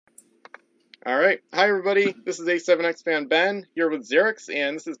All right. Hi, everybody. This is A7X fan Ben here with Xerix,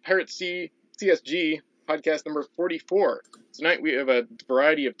 and this is Pirate CSG podcast number 44. Tonight we have a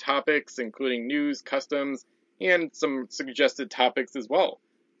variety of topics, including news, customs, and some suggested topics as well.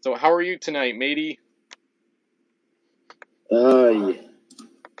 So, how are you tonight, matey? Well,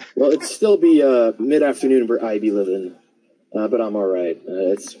 it'd still be mid-afternoon where I be living, but I'm all right.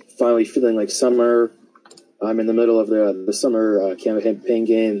 It's finally feeling like summer. I'm in the middle of the summer campaign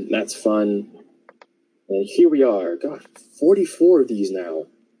game. That's fun. And here we are. God, 44 of these now.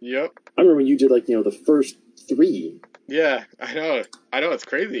 Yep. I remember when you did the first 3. Yeah, I know. It's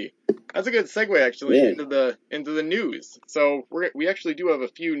crazy. That's a good segue actually into the news. So we actually do have a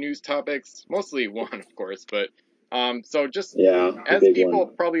few news topics, mostly one, of course, but so just as people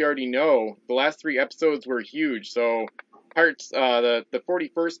probably already know, the last 3 episodes were huge. So Pirates, the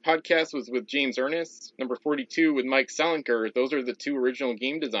 41st podcast was with James Ernest, number 42 with Mike Selinker. Those are the 2 original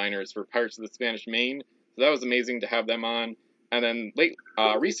game designers for Pirates of the Spanish Main. So that was amazing to have them on. And then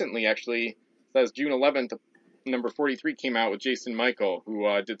recently, actually, that was June 11th, number 43 came out with Jason Michael, who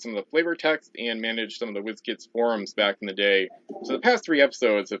did some of the flavor text and managed some of the WizKids forums back in the day. So the past 3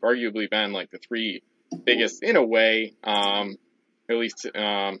 episodes have arguably been like the 3 biggest in a way. At least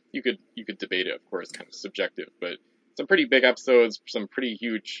you could debate it, of course, kind of subjective, but some pretty big episodes, some pretty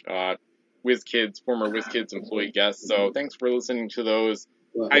huge former WizKids employee guests. So thanks for listening to those.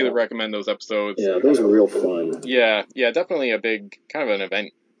 Wow. Highly recommend those episodes. Yeah, those are real fun. Yeah, definitely a big kind of an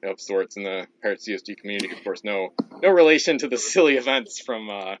event of sorts in the Pirate CSG community. Of course, no relation to the silly events from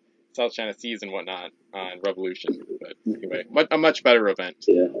South China Seas and whatnot in Revolution. But anyway, a much better event.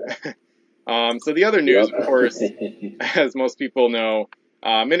 Yeah. So the other news, of course, as most people know,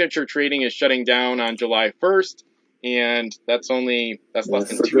 miniature trading is shutting down on July 1st, and that's less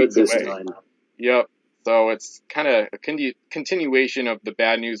than 2 weeks away. Time. Yep. So it's kind of a continuation of the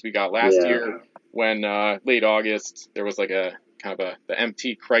bad news we got last year when late August there was like a kind of the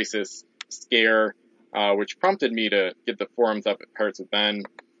MT crisis scare, which prompted me to get the forums up at Pirates with Ben,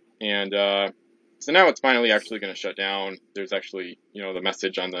 and so now it's finally actually going to shut down. There's actually the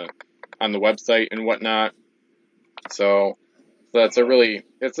message on the website and whatnot. So that's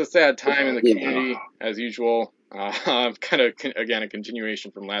it's a sad time in the community as usual. Kind of again a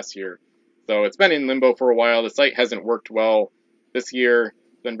continuation from last year. So it's been in limbo for a while. The site hasn't worked well this year.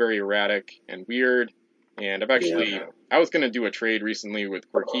 It's been very erratic and weird. And I was going to do a trade recently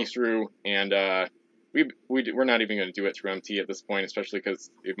with Quirkithru, and we're not even going to do it through MT at this point, especially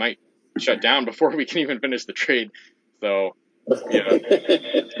because it might shut down before we can even finish the trade. So,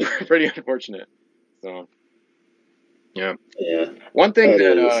 it's pretty unfortunate. So, yeah. One thing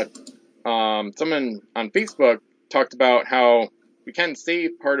that someone on Facebook talked about how we can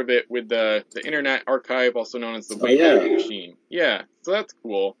save part of it with the Internet Archive, also known as the Wayback Machine. Yeah, so that's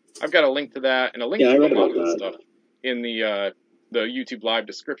cool. I've got a link to that and a link to a lot of the stuff in the YouTube live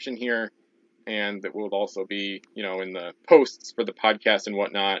description here, and that will also be in the posts for the podcast and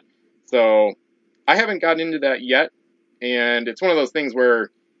whatnot. So I haven't gotten into that yet, and it's one of those things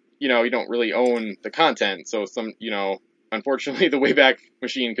where you don't really own the content. So unfortunately, the Wayback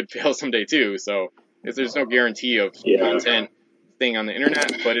Machine could fail someday too. So there's no guarantee of content staying on the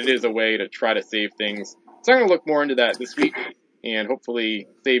internet, but it is a way to try to save things. So I'm going to look more into that this week and hopefully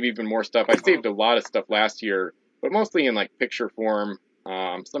save even more stuff. I saved a lot of stuff last year, but mostly in like picture form,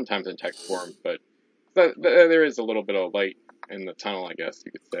 sometimes in text form, but there is a little bit of light in the tunnel, I guess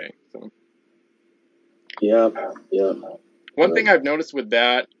you could say. So. Yeah. One thing I've noticed with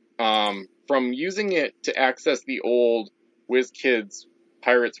that, from using it to access the old WizKids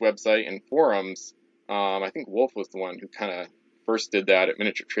Pirates website and forums, I think Wolf was the one who kind of first did that at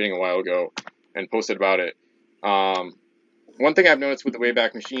Miniature Trading a while ago and posted about it. One thing I've noticed with the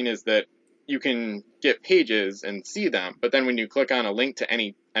Wayback Machine is that you can get pages and see them, but then when you click on a link to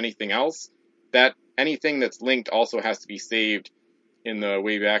anything else, that anything that's linked also has to be saved in the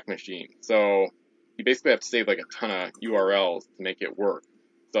Wayback Machine. So you basically have to save like a ton of URLs to make it work.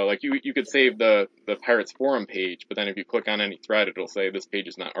 So like you could save the Pirates forum page, but then if you click on any thread, it'll say this page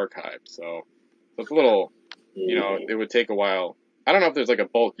is not archived. So it's a little, it would take a while. I don't know if there's like a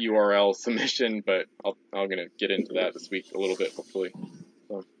bulk URL submission, but I'm gonna get into that this week a little bit, hopefully.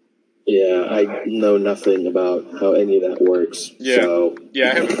 So. Yeah, I know nothing about how any of that works. Yeah, so. I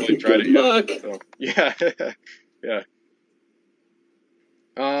haven't really tried it yet. So, yeah.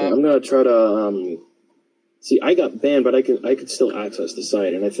 I'm gonna try to see. I got banned, but I could still access the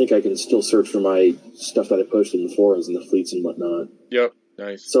site, and I think I can still search for my stuff that I posted in the forums and the fleets and whatnot. Yep,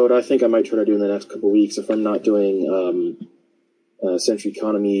 nice. So what I think I might try to do in the next couple of weeks, if I'm not doing Century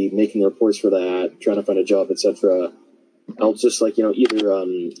Economy, making reports for that, trying to find a job, etc., I'll just like either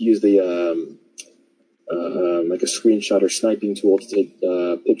use the like a screenshot or sniping tool to take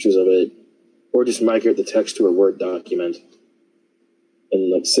pictures of it, or just migrate the text to a Word document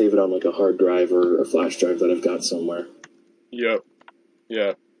and like save it on like a hard drive or a flash drive that I've got somewhere. Yep.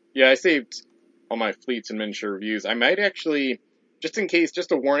 Yeah. I saved all my fleets and miniature reviews. I might actually, just in case,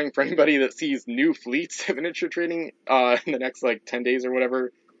 just a warning for anybody that sees new fleets at miniature trading in the next like 10 days or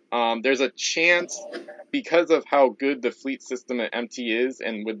whatever. There's a chance, because of how good the fleet system at MT is,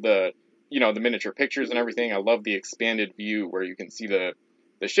 and with the the miniature pictures and everything. I love the expanded view where you can see the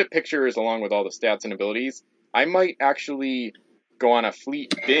ship pictures along with all the stats and abilities. I might actually go on a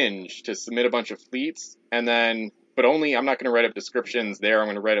fleet binge to submit a bunch of fleets, and then, but only, I'm not going to write up descriptions there. I'm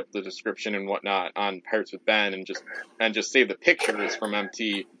going to write up the description and whatnot on Pirates with Ben, and just save the pictures from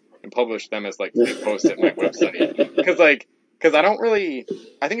MT and publish them as like fleet posts at my website. Because I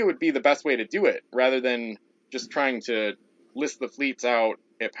think it would be the best way to do it, rather than just trying to list the fleets out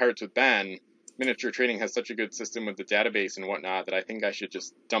at Pirates with Ben. Miniature Trading has such a good system with the database and whatnot that I think I should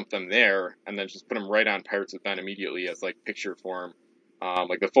just dump them there and then just put them right on Pirates with Ben immediately as like picture form,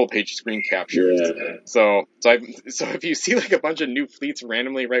 like the full page screen captures. Yeah. So if you see like a bunch of new fleets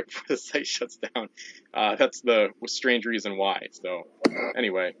randomly right before the site shuts down, that's the strange reason why. So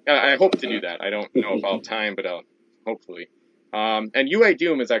anyway, I hope to do that. I don't know if I'll have time, but hopefully. And UI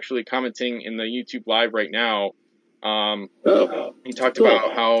Doom is actually commenting in the YouTube live right now. He talked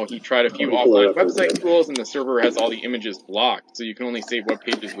about how he tried a few offline website tools and the server has all the images blocked, so you can only save web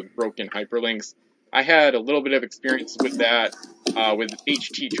pages with broken hyperlinks. I had a little bit of experience with that with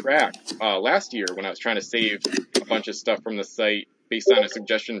HT-Track last year when I was trying to save a bunch of stuff from the site based on a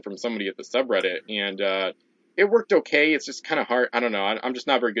suggestion from somebody at the subreddit, and it worked okay. It's just kind of hard. I don't know. I'm just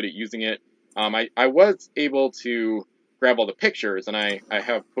not very good at using it. I was able to grab all the pictures, and I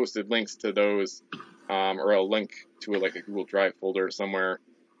have posted links to those, or a link to like a Google Drive folder somewhere.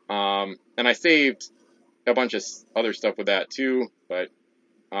 And I saved a bunch of other stuff with that too, but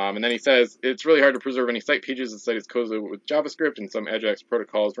and then he says, it's really hard to preserve any site pages. The site is coded with JavaScript and some Ajax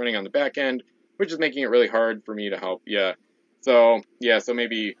protocols running on the back end, which is making it really hard for me to help. So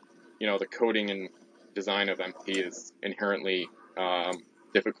maybe, the coding and design of MT is inherently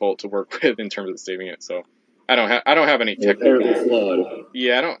difficult to work with in terms of saving it. So I don't have any technical.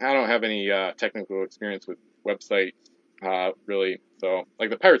 Yeah, I don't have any technical experience with website really. So like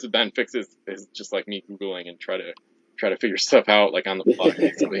the Pirates of Ben fix is just like me Googling and try to figure stuff out like on the fly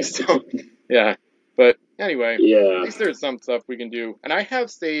basically. So yeah, but anyway, at least there's some stuff we can do. And I have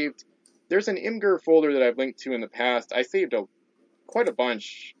saved. There's an Imgur folder that I've linked to in the past. I saved quite a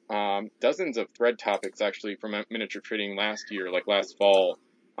bunch, dozens of thread topics actually from miniature trading last year, like last fall,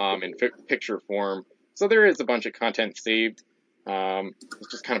 in picture form. So there is a bunch of content saved.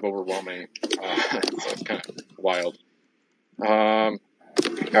 It's just kind of overwhelming, so it's kind of wild.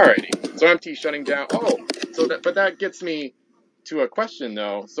 Alrighty, so MT shutting down. But that gets me to a question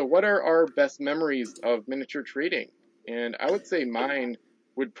though. So what are our best memories of miniature trading? And I would say mine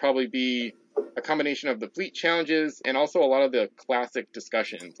would probably be a combination of the fleet challenges and also a lot of the classic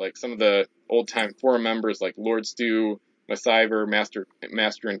discussions, like some of the old-time forum members like Lord Stu, Maciver, Master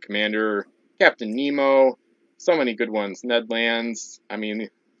and Commander, Captain Nemo, so many good ones, Ned Lands,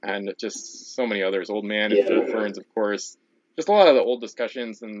 and just so many others, Old Man and Phil Ferns, of course. Just a lot of the old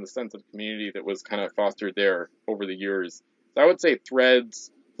discussions and the sense of community that was kind of fostered there over the years. So I would say threads,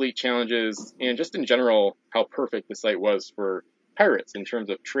 fleet challenges, and just in general, how perfect the site was for pirates in terms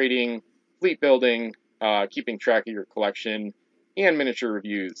of trading, fleet building, keeping track of your collection, and miniature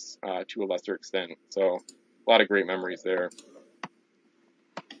reviews to a lesser extent. So a lot of great memories there.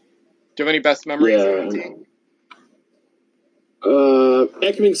 Do you have any best memories?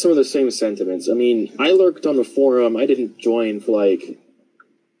 Echoing some of the same sentiments. I lurked on the forum. I didn't join for like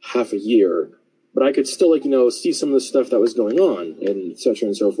half a year, but I could still see some of the stuff that was going on and et cetera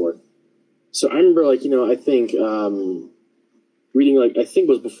and so forth. So I remember I think reading I think it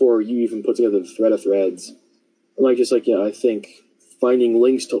was before you even put together the thread of threads. I think finding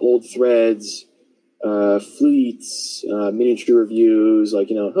links to old threads, fleets, miniature reviews,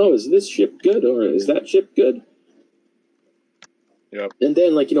 is this ship good or is that ship good? Yep. And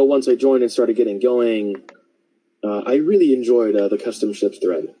then, once I joined and started getting going, I really enjoyed the custom ships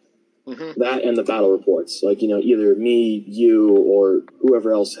thread. Mm-hmm. That and the battle reports. Either me, you, or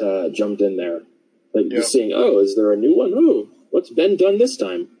whoever else jumped in there. Just saying, is there a new one? Oh, what's Ben done this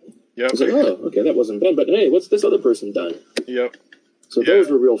time? Yep. I was like, okay, that wasn't Ben, but hey, what's this other person done? Yep. So those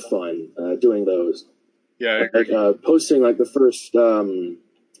were real fun, doing those. Yeah, I agree. Posting, the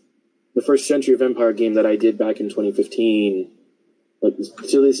first Century of Empire game that I did back in 2015...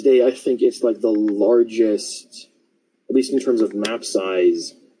 to this day, I think it's the largest at least in terms of map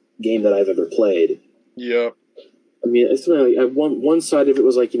size, game that I've ever played. Yep. I mean, it's like one side of it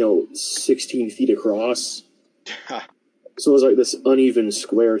was like 16 feet across, so it was like this uneven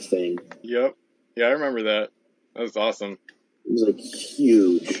square thing. Yep. Yeah, I remember that. That was awesome. It was like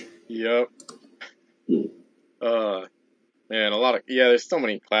huge. Yep. Man, there's so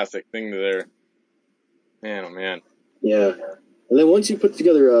many classic things there. Man, oh man. Yeah. And then once you put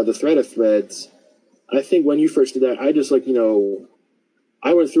together the thread of threads, I think when you first did that, I just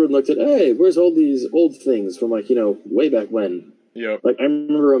I went through and looked at, hey, where's all these old things from way back when? Yep. Like I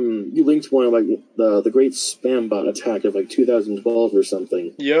remember you linked one of the Great Spam Bot attack of 2012 or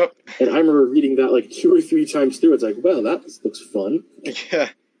something. Yep. And I remember reading that 2 or 3 times through. It's like, well, that looks fun. Yeah.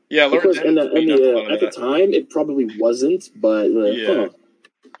 Yeah, at the time, it probably wasn't, but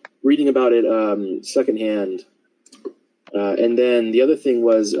reading about it secondhand. And then the other thing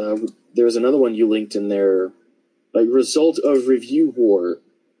was there was another one you linked in there, result of review war.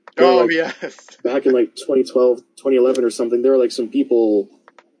 Yes. Back in 2012, 2011 or something, there were some people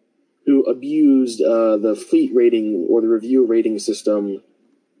who abused the fleet rating or the review rating system,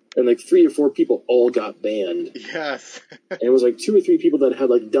 and 3 or 4 people all got banned. Yes. And it was 2 or 3 people that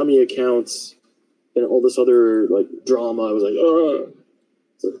had dummy accounts and all this other drama. I was like, oh.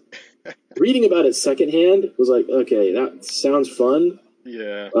 So, reading about it secondhand was okay, that sounds fun.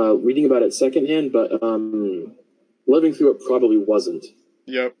 Yeah. Reading about it secondhand, but living through it probably wasn't.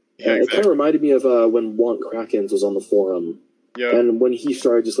 Yep. Yeah, exactly. It kind of reminded me of when Want Krakens was on the forum. Yep. And when he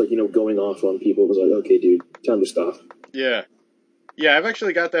started just going off on people, it was okay, dude, time to stop. Yeah. Yeah, I've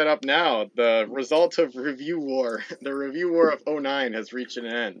actually got that up now. The result of Review War. The Review War of 09 has reached an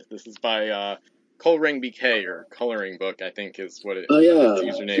end. This is by Coloring BK, or Coloring Book, I think is what its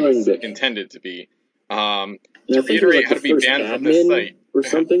username is intended to be. To reiterate how to be banned from this site. Or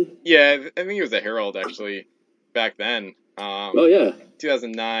something? Yeah, I think he was a herald, actually, back then.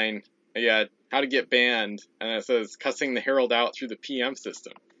 2009. Yeah, how to get banned. And it says, cussing the herald out through the PM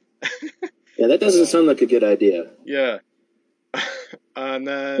system. Yeah, that doesn't sound like a good idea. Yeah. And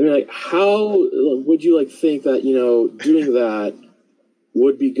then... I mean, how would you, think that, doing that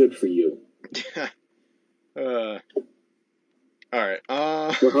would be good for you? Alright,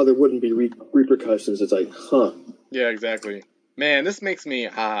 Or how there wouldn't be repercussions. It's huh. Yeah, exactly. Man, this makes me,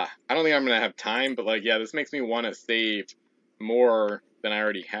 I don't think I'm gonna have time, but, this makes me want to save more than I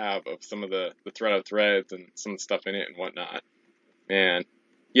already have of some of the thread of threads and some stuff in it and whatnot. Man.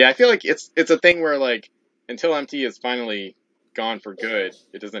 Yeah, I feel like it's a thing where, until MT is finally gone for good,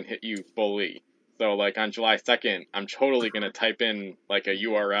 it doesn't hit you fully. So, on July 2nd, I'm totally going to type in, a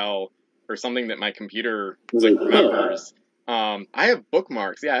URL or something that my computer, remembers. I have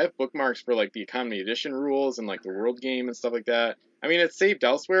bookmarks. Yeah, I have bookmarks for, the Economy Edition rules and, the World Game and stuff like that. I mean, it's saved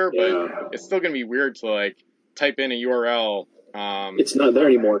elsewhere, but it's still going to be weird to, type in a URL. It's not there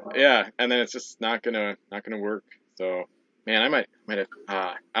anymore. Yeah, and then it's just not gonna work. So, man, I might have,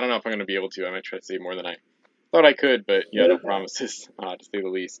 I don't know if I'm going to be able to. I might try to save more than I thought I could, but no promises, to say the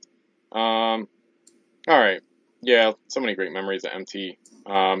least. Alright. Yeah, so many great memories at MT.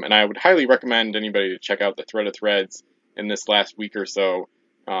 And I would highly recommend anybody to check out the Thread of Threads in this last week or so,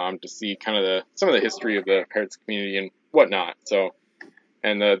 to see kind of some of the history of the Pirates community and whatnot. So,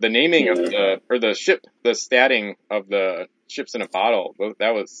 and the naming of the statting of the ships in a bottle,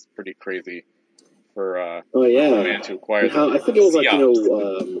 that was pretty crazy for man to acquire. I think it was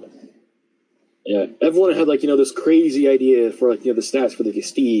everyone had this crazy idea for the stats for the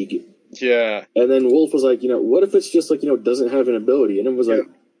Gestigue. Yeah. And then Wolf was what if it's just doesn't have an ability? And it was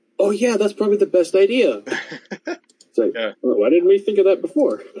oh yeah, that's probably the best idea. It's why didn't we think of that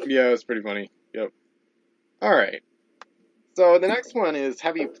before? Yeah, it was pretty funny. Yep. Alright. So the next one is,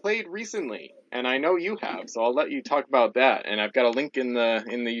 have you played recently? And I know you have, so I'll let you talk about that. And I've got a link in the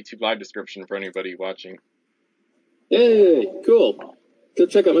YouTube live description for anybody watching. Hey, cool. Go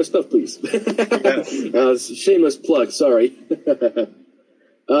check out my stuff, please. Yes. Shameless plug, sorry.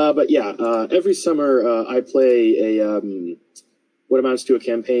 But yeah, every summer I play a what amounts to a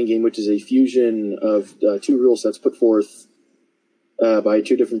campaign game, which is a fusion of 2 rule sets put forth by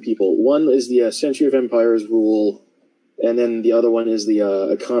 2 different people. One is the Century of Empires rule, and then the other one is the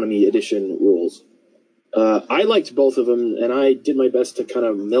Economy Edition rules. I liked both of them, and I did my best to kind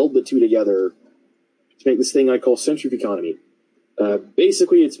of meld the 2 together to make this thing I call Century of Economy.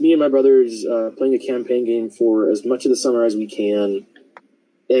 Basically, it's me and my brothers playing a campaign game for as much of the summer as we can,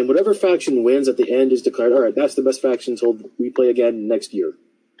 and whatever faction wins at the end is declared, all right, that's the best faction until we play again next year.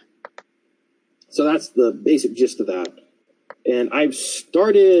 So that's the basic gist of that. And I've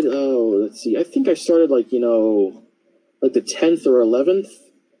started, let's see, I think I started the 10th or 11th.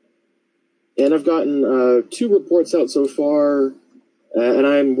 and I've gotten 2 reports out so far, and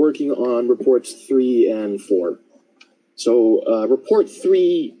I'm working on reports 3 and 4. So report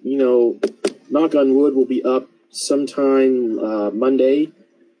 3, knock on wood, will be up sometime Monday.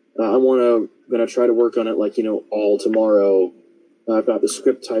 I'm gonna try to work on it all tomorrow. I've got the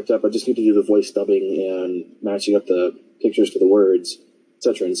script typed up. I just need to do the voice dubbing and matching up the pictures to the words,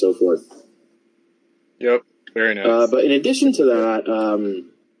 etc. and so forth. Yep, very nice. But in addition to that,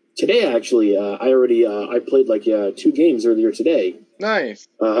 today actually, I played 2 games earlier today. Nice.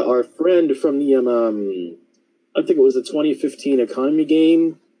 Our friend from the I think it was the 2015 economy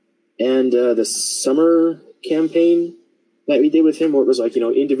game and the summer campaign that we did with him, where it was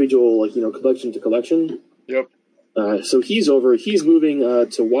individual collection to collection. Yep. So he's moving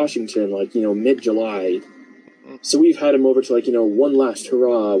to Washington mid-July. So we've had him over to one last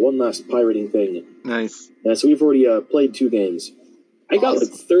hurrah, one last pirating thing. Nice. So we've already played 2 games. I got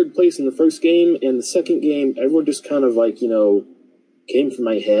 3rd place in the first game, and the second game everyone just kind of came from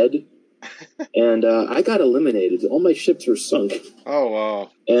my head. And I got eliminated. All my ships were sunk. Oh,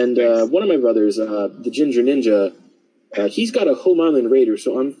 wow. And one of my brothers, the Ginger Ninja, he's got a home island raider,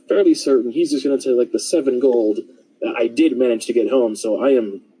 so I'm fairly certain he's just going to take the 7 gold. I did manage to get home, so I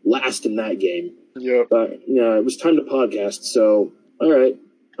am last in that game. Yep. It was time to podcast, so all right,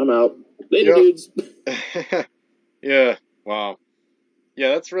 I'm out. Later, dudes. Yeah, wow. Yeah,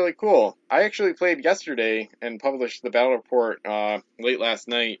 that's really cool. I actually played yesterday and published the battle report late last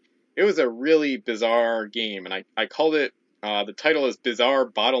night. It was a really bizarre game, and I called it, the title is Bizarre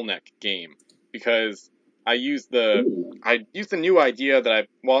Bottleneck Game, because I used the new idea that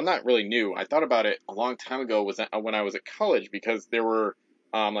not really new. I thought about it a long time ago when I was at college, because there were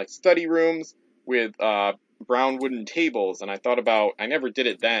study rooms with brown wooden tables, and I never did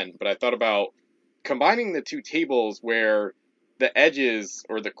it then, but I thought about combining the 2 tables where the edges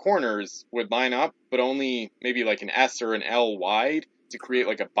or the corners would line up, but only maybe an S or an L wide to create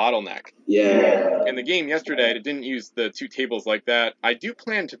a bottleneck. Yeah. In the game yesterday, I didn't use the 2 tables like that. I do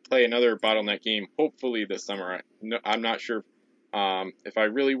plan to play another bottleneck game, hopefully this summer. I'm not sure if I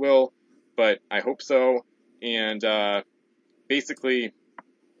really will, but I hope so. And basically,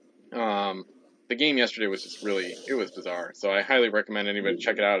 the game yesterday was just it was bizarre. So I highly recommend anybody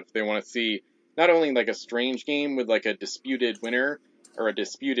check it out if they want to see not only a strange game with a disputed winner or a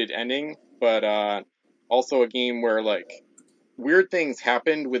disputed ending, but also a game where weird things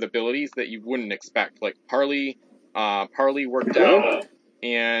happened with abilities that you wouldn't expect. Parley worked out,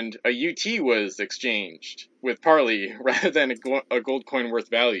 and a UT was exchanged with Parley rather than a gold coin worth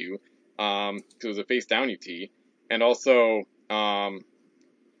value, because it was a face down UT, and also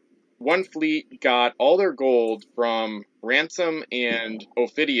one fleet got all their gold from Ransom and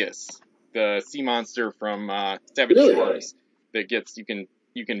Ophidius, the sea monster from Savage Shores that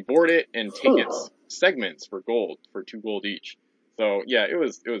you can board it and take its segments for 2 gold each. So yeah, it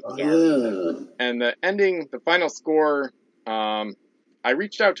was bizarre. Yeah. And the final score, I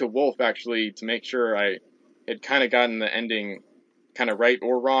reached out to Wolf actually to make sure I had kind of gotten the ending kind of right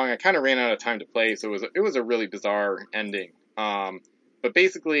or wrong. I kind of ran out of time to play, so it was a really bizarre ending. But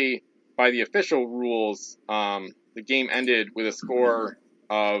basically, by the official rules, the game ended with a score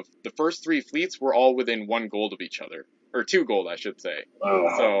of the first 3 fleets were all within 1 gold of each other, or 2 gold, I should say.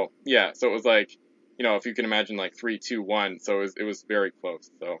 Wow. So yeah, so it was if you can imagine 3, 2, 1. So it was very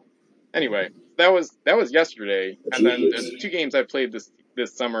close. So anyway, that was yesterday, and then the 2 games I played this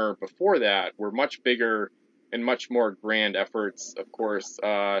summer before that were much bigger and much more grand efforts. Of course,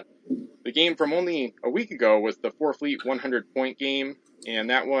 the game from only a week ago was the 4 Fleet 100 point game, and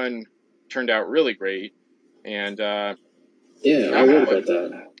that one turned out really great. And I heard about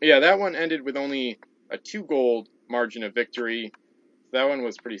that. Yeah, that one ended with only a 2 gold margin of victory. That one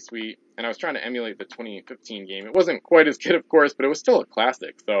was pretty sweet. And I was trying to emulate the 2015 game. It wasn't quite as good, of course, but it was still a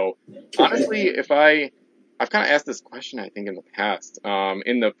classic. So honestly, I've kind of asked this question, I think, in the past,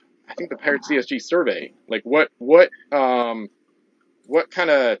 in the Pirate CSG survey, what kind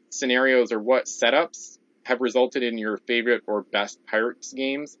of scenarios or what setups have resulted in your favorite or best Pirates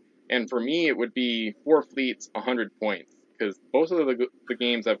games? And for me, it would be 4 Fleets, 100 points, because both of the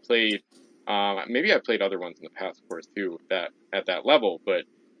games I've played, maybe I've played other ones in the past, of course, too, at that level, but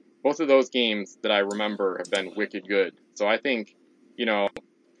both of those games that I remember have been wicked good. So I think,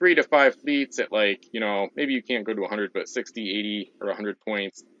 3 to 5 fleets at maybe you can't go to 100, but 60, 80, or 100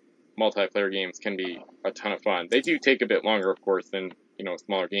 points, multiplayer games can be a ton of fun. They do take a bit longer, of course, than,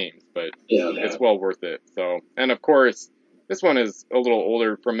 smaller games, but it's well worth it. So, and of course, this one is a little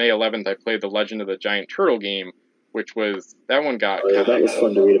older. From May 11th, I played the Legend of the Giant Turtle game, that one got that was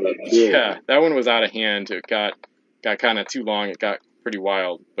fun to read about. Yeah, that one was out of hand. It got kind of too long. It got pretty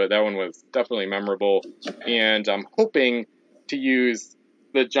wild. But that one was definitely memorable, and I'm hoping to use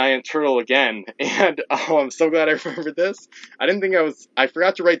the giant turtle again. And I'm so glad I remembered this. I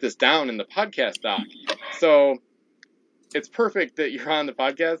forgot to write this down in the podcast doc. So it's perfect that you're on the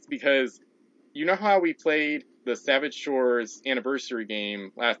podcast, because you know how we played the Savage Shores anniversary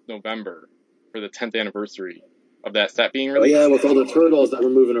game last November for the 10th anniversary of that set being released? Oh yeah, with all the turtles that were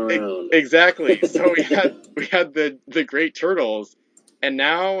moving around. Exactly. So we had the great turtles, and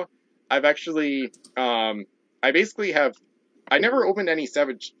now I've actually I never opened any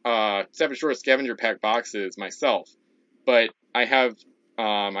Savage Shores scavenger pack boxes myself, but I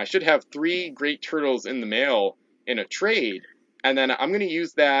should have 3 great turtles in the mail in a trade, and then I'm going to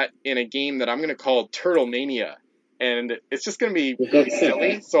use that in a game that I'm going to call Turtle Mania. And it's just going to be really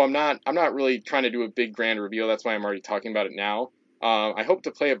silly, so I'm not really trying to do a big grand reveal. That's why I'm already talking about it now. I hope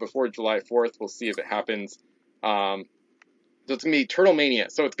to play it before July 4th. We'll see if it happens. So it's going to be Turtle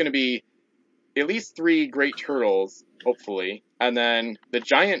Mania. So it's going to be at least 3 great turtles, hopefully, and then the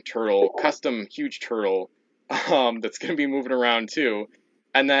giant turtle, custom huge turtle, that's going to be moving around too.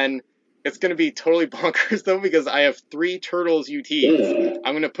 And then it's going to be totally bonkers, though, because I have 3 turtles UTs.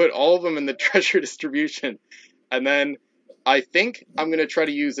 I'm going to put all of them in the treasure distribution. And then I think I'm going to try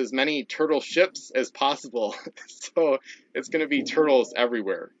to use as many turtle ships as possible. So it's going to be turtles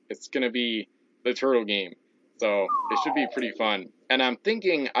everywhere. It's going to be the turtle game. So it should be pretty fun. And I'm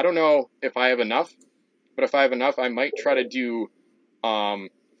thinking, I don't know if I have enough, but if I have enough, I might try to do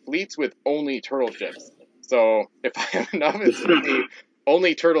fleets with only turtle ships. So if I have enough, it's going to be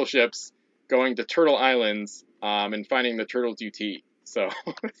only turtle ships going to Turtle Islands and finding the turtles UT. So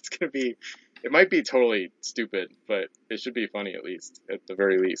it's going to be... It might be totally stupid, but it should be funny at the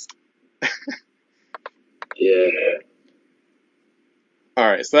very least. Yeah.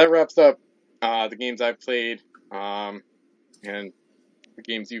 Alright, so that wraps up the games I've played, and the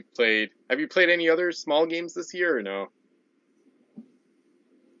games you've played. Have you played any other small games this year, or no?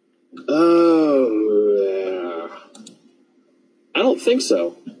 Oh, I don't think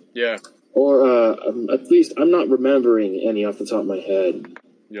so. Yeah. Or at least I'm not remembering any off the top of my head.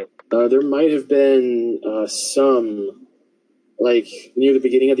 Yep. There might have been some, like, near the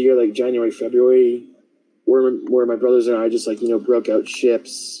beginning of the year, like January, February, where my brothers and I just, like, broke out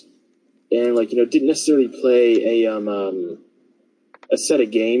ships and, like, didn't necessarily play a set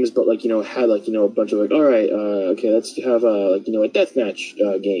of games, but, like, had, like, a bunch of, like, all right, okay, let's have, like, a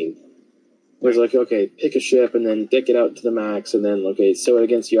deathmatch game. Where it's like, okay, pick a ship and then deck it out to the max, and then, okay, sew it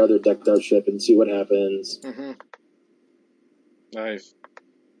against your other decked out ship and see what happens. Mm-hmm. Nice.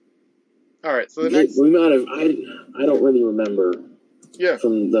 All right, so the next... We might have... I don't really remember. Yeah.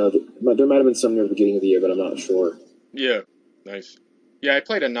 There might have been some near the beginning of the year, but I'm not sure. Yeah, nice. Yeah, I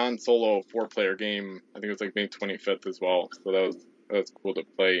played a non-solo 4-player game. I think it was like May 25th as well. So that was cool to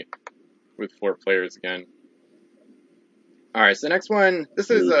play with 4 players again. All right, so the next one, this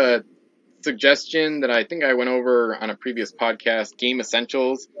is a suggestion that I think I went over on a previous podcast, Game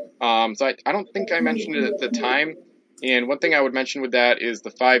Essentials. So I don't think I mentioned it at the time. And one thing I would mention with that is the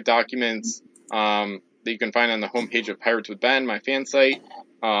 5 documents that you can find on the homepage of Pirates with Ben, my fan site,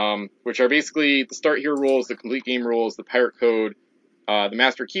 which are basically the Start Here rules, the complete game rules, the pirate code, the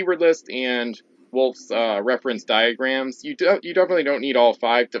master keyword list, and Wolf's reference diagrams. You definitely don't need all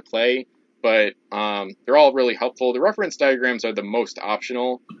 5 to play, but they're all really helpful. The reference diagrams are the most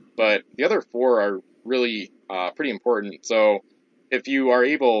optional, but the other 4 are really pretty important. So if you are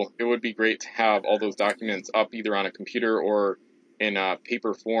able, it would be great to have all those documents up either on a computer or in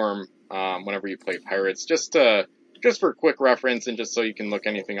paper form whenever you play Pirates, just for quick reference and just so you can look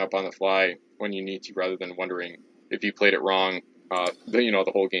anything up on the fly when you need to, rather than wondering if you played it wrong,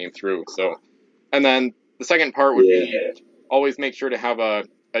 the whole game through. So, and then the second part would be always make sure to have a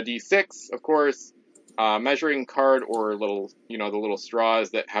D6, of course, measuring card or the little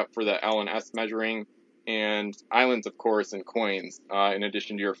straws that have for the L and S measuring, and islands, of course, and coins, in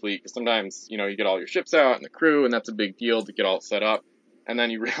addition to your fleet. Because sometimes, you get all your ships out and the crew, and that's a big deal to get all set up. And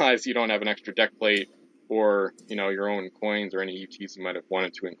then you realize you don't have an extra deck plate or, your own coins or any UTs you might have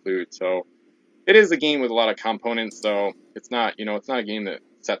wanted to include. So it is a game with a lot of components, so it's not a game that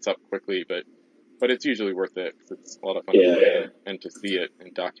sets up quickly, but it's usually worth it because it's a lot of fun to play and to see it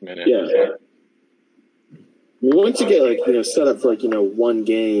and document it. Yeah. So. Once you get, set up for, one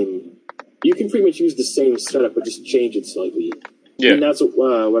game, you can pretty much use the same setup, but just change it slightly. Yeah. And that's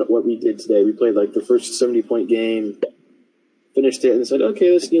what we did today. We played, the first 70-point game, finished it, and said,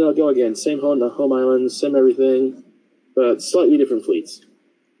 okay, let's, go again. Same home islands, same everything, but slightly different fleets.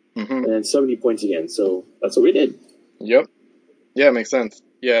 Mm-hmm. And 70 points again. So that's what we did. Yep. Yeah, it makes sense.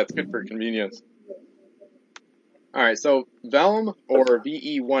 Yeah, it's good for convenience. All right, so Velm, or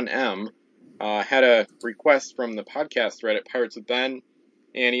VE1M, had a request from the podcast thread at Pirates with Ben,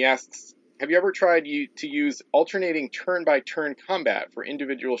 and he asks, have you ever tried to use alternating turn-by-turn combat for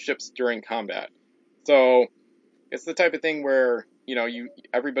individual ships during combat? So it's the type of thing where,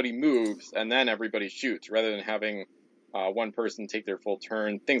 everybody moves and then everybody shoots, rather than having one person take their full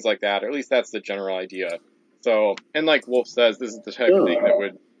turn, things like that, or at least that's the general idea. So, and like Wolf says, this is the type of thing that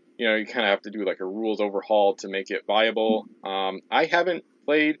would, you kind of have to do like a rules overhaul to make it viable. I haven't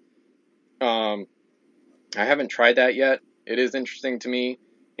played, I haven't tried that yet. It is interesting to me,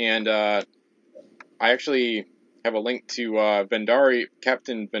 and I actually have a link to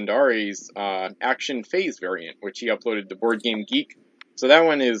Captain Vendari's Action Phase variant, which he uploaded to Board Game Geek. So that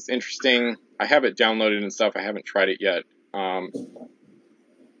one is interesting. I have it downloaded and stuff. I haven't tried it yet.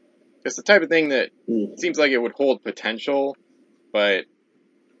 It's the type of thing that seems like it would hold potential, but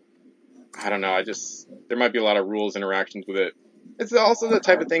I don't know. There might be a lot of rules interactions with it. It's also the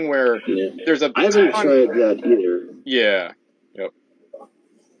type of thing where there's a I haven't tried that either. Yeah. Yep.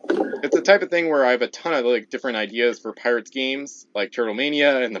 It's the type of thing where I have a ton of like different ideas for Pirates games, like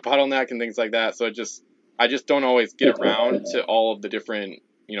Turtlemania and the Bottleneck and things like that. So I just don't always get around to all of the different,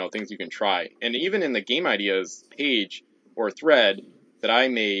 things you can try. And even in the game ideas page or thread that I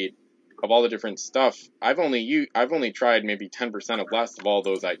made of all the different stuff, I've only tried maybe 10% of less of all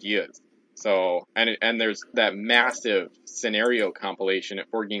those ideas. So, and there's that massive scenario compilation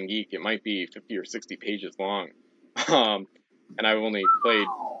at Board Game Geek. It might be 50 or 60 pages long. And I've only played,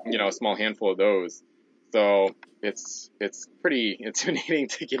 a small handful of those. So it's pretty intimidating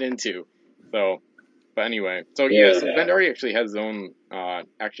to get into. So, but anyway, so Vendari actually has his own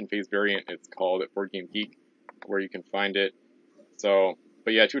Action Phase variant. It's called at Board Game Geek, where you can find it. So,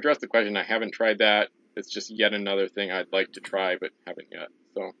 but yeah, to address the question, I haven't tried that. It's just yet another thing I'd like to try, but haven't yet.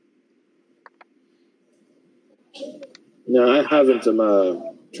 So. No, I haven't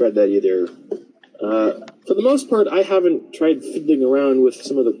tried that either. For the most part, I haven't tried fiddling around with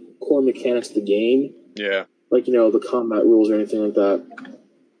some of the core mechanics of the game. Yeah. Like, the combat rules or anything like that.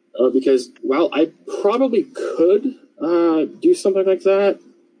 Because, while I probably could do something like that,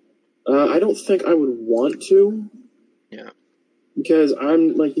 I don't think I would want to. Yeah. Because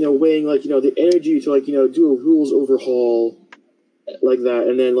I'm, weighing, the energy to, do a rules overhaul like that,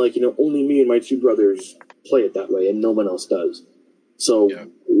 and then, only me and my two brothers play it that way, and no one else does. So,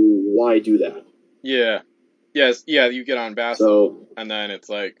 why do that? Yeah. Yes, yeah, you get on Vassal, and then it's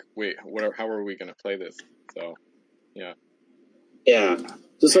like, wait, how are we going to play this? So, yeah. Yeah.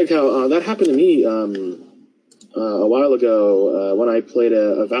 Just like how that happened to me a while ago when I played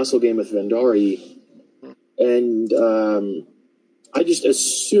a Vassal game with Vendari, and I just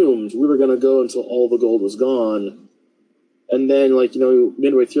assumed we were going to go until all the gold was gone, and then,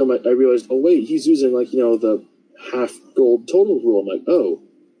 midway through, I realized, oh, wait, he's using, the half gold total rule. I'm like, oh,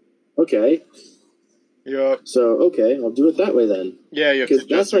 okay. Yeah. So, okay, I'll do it that way then. Yeah, because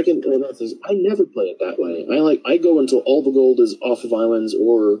that's like another thing. I never play it that way. I go until all the gold is off of islands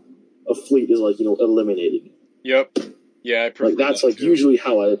or a fleet is eliminated. Yep. Yeah, I prefer that's that too. Usually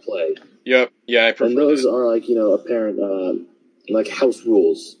how I play. Yep. Yeah, I prefer. And those are apparent house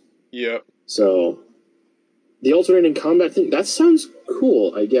rules. Yep. So the alternating combat thing, that sounds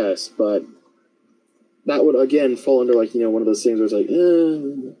cool, I guess, but that would again fall under one of those things where it's like,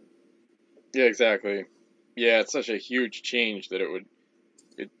 Yeah, exactly. Yeah, it's such a huge change that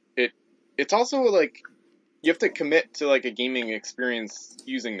it's also like you have to commit to like a gaming experience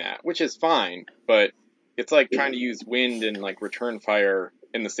using that, which is fine, but it's like trying to use wind and like return fire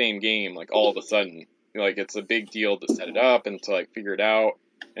in the same game, like all of a sudden. Like it's a big deal to set it up and to like figure it out,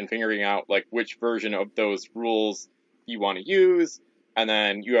 and figuring out like which version of those rules you want to use, and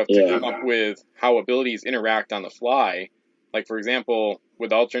then you have to come up with how abilities interact on the fly. Like for example,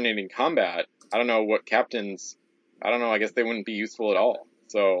 with alternating combat, I don't know what captains, I guess they wouldn't be useful at all.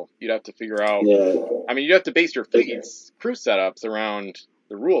 So you'd have to figure out, I mean, you'd have to base your fleet's crew setups around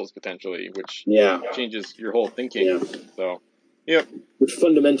the rules potentially, which changes your whole thinking. Yeah. So, yep. Which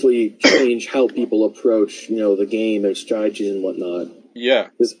fundamentally change how people approach, the game and strategies and whatnot. Yeah.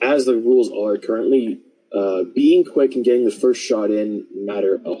 Because as the rules are currently, being quick and getting the first shot in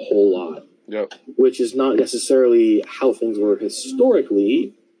matter a whole lot. Yep. Which is not necessarily how things were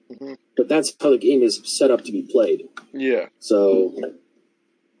historically, but that's how the game is set up to be played. Yeah. So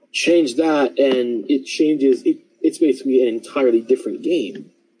change that, and it changes. It's basically an entirely different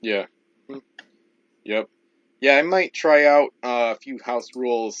game. Yeah. Yep. Yeah, I might try out a few house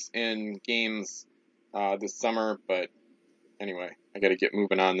rules in games this summer, but anyway, I got to get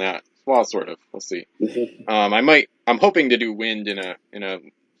moving on that. Well, sort of. We'll see. I'm hoping to do wind in a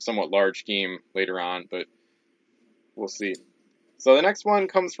somewhat large game later on, but we'll see. So the next one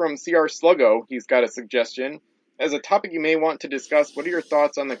comes from CR Sluggo. He's got a suggestion. As a topic you may want to discuss, what are your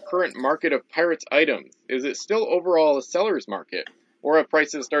thoughts on the current market of Pirates items? Is it still overall a seller's market, or have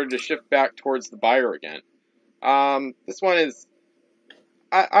prices started to shift back towards the buyer again? This one is,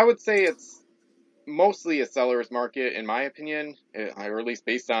 I would say it's mostly a seller's market in my opinion, or at least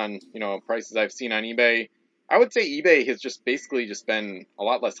based on, prices I've seen on eBay. I would say eBay has just basically just been a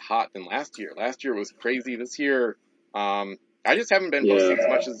lot less hot than last year. Last year was crazy. This year, I just haven't been posting as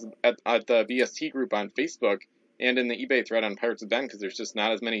much as at the BST group on Facebook and in the eBay thread on Pirates of Ben because there's just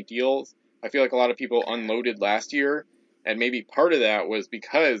not as many deals. I feel like a lot of people unloaded last year, and maybe part of that was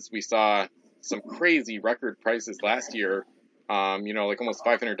because we saw some crazy record prices last year. Like almost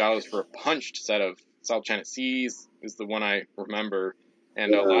 $500 for a punched set of South China Seas is the one I remember,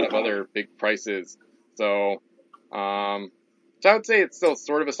 and a lot of other big prices. So I would say it's still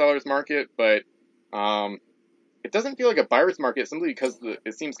sort of a seller's market, but it doesn't feel like a buyer's market simply because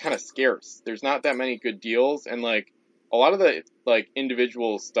it seems kind of scarce. There's not that many good deals, and like a lot of the like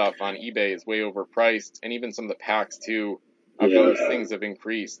individual stuff on eBay is way overpriced, and even some of the packs too. Those things have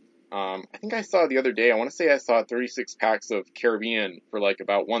increased. I think I saw the other day, I want to say I saw 36 packs of Caribbean for like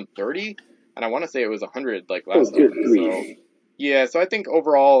about $130, and I want to say it was 100 like last year. So yeah, so I think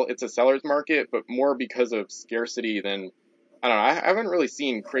overall it's a seller's market, but more because of scarcity than, I don't know, I haven't really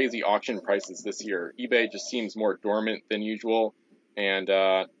seen crazy auction prices this year. eBay just seems more dormant than usual, and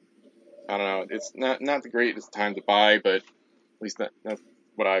I don't know, it's not the greatest time to buy, but at least that's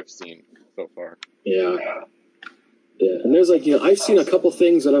what I've seen so far. Yeah. Yeah, and there's like, I've seen a couple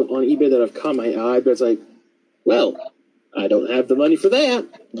things that on eBay that have caught my eye, but it's like, well, I don't have the money for that.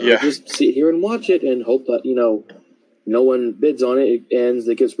 Yeah. I'll just sit here and watch it and hope that, no one bids on it. It ends,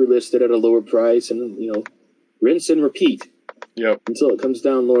 it gets relisted at a lower price, and, rinse and repeat. Yep. Until it comes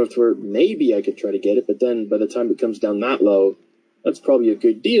down low enough to where maybe I could try to get it, but then by the time it comes down that low, that's probably a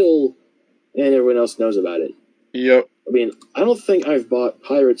good deal, and everyone else knows about it. Yep. I mean, I don't think I've bought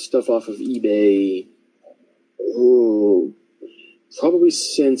pirate stuff off of eBay probably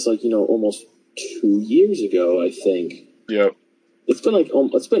since almost 2 years ago, I think. Yep. It's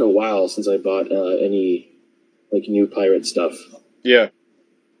been a while since I bought any new pirate stuff. Yeah.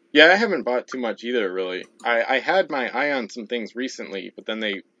 Yeah, I haven't bought too much either, really. I had my eye on some things recently, but then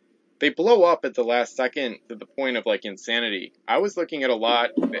they blow up at the last second to the point of insanity. I was looking at a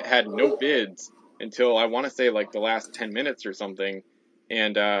lot that had no bids until I want to say the last 10 minutes or something.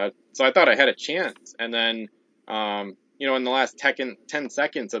 And so I thought I had a chance. And then in the last 10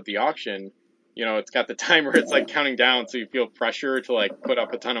 seconds of the auction, it's got the timer, it's counting down, so you feel pressure to put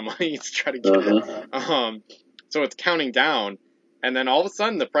up a ton of money to try to get it. So it's counting down, and then all of a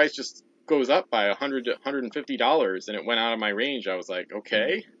sudden the price just goes up by $100 to $150, and it went out of my range. I was like,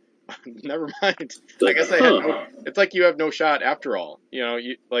 okay, never mind. I guess I had it's like you have no shot after all.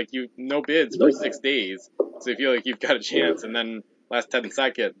 You no bids for 6 days, so you feel like you've got a chance, and then last 10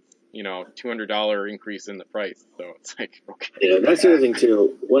 seconds, $200 increase in the price. So it's like, okay. Yeah, that's the other thing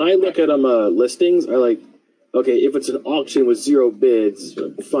too. When I look at listings, I okay, if it's an auction with 0 bids,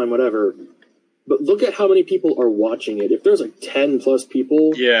 fine, whatever. But look at how many people are watching it. If there's 10 plus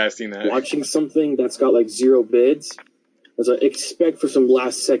people, yeah, I've seen that, watching something that's got 0 bids, as I expect for some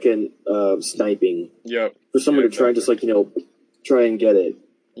last second sniping. Yep. For someone to try and just try and get it.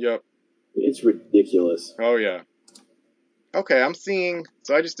 Yep. It's ridiculous. Oh yeah. Okay, I'm seeing.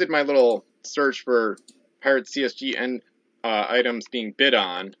 So I just did my little search for Pirate CSG and items being bid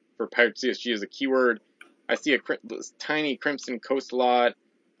on for Pirate CSG as a keyword. I see this tiny Crimson Coast lot,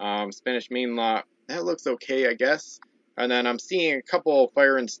 Spanish Main lot. That looks okay, I guess. And then I'm seeing a couple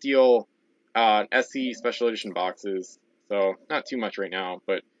Fire and Steel SE Special Edition boxes. So not too much right now,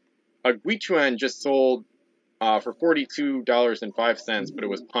 but a Guichuan just sold for $42.05, but it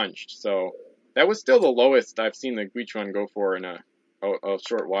was punched. So that was still the lowest I've seen the Guichuan go for in a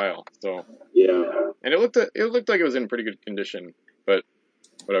short while. So yeah, and it looked like it was in pretty good condition, but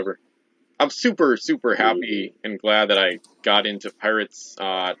whatever. I'm super happy and glad that I got into Pirates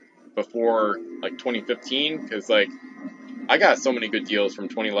before 2015, because I got so many good deals from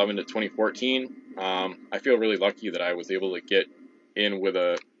 2011 to 2014. I feel really lucky that I was able to get in with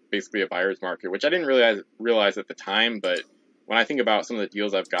basically a buyer's market, which I didn't realize at the time. But when I think about some of the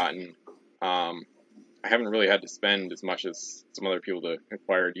deals I've gotten, I haven't really had to spend as much as some other people to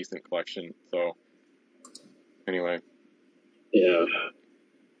acquire a decent collection. So anyway. Yeah.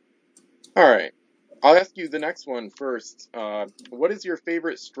 All right. I'll ask you the next one first. What is your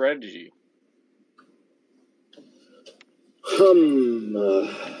favorite strategy?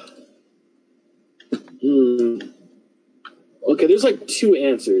 Okay, there's 2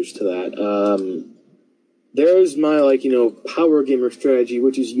 answers to that. there's my, like, power gamer strategy,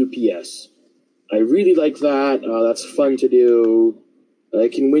 which is UPS. I really like that. That's fun to do.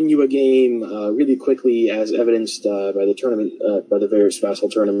 It can win you a game really quickly, as evidenced by the various Vassal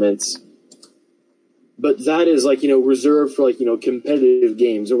tournaments. But that is, like, reserved for, like, competitive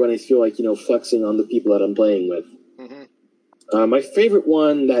games, or when I feel like, flexing on the people that I'm playing with. Mm-hmm. My favorite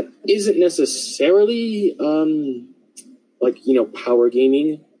one that isn't necessarily, power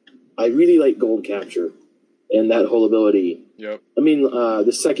gaming, I really like Gold Capture and that whole ability. Yep. I mean,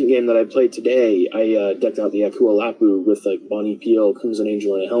 the second game that I played today, I decked out the Akua Lapu with, like, Bonnie Peel, Crimson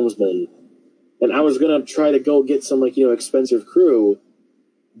Angel, and a Helmsman. And I was going to try to go get some, like, expensive crew,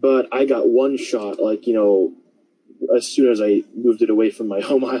 but I got one shot, like, as soon as I moved it away from my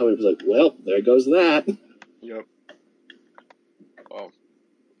home island. It was like, well, there goes that. Yep. Well,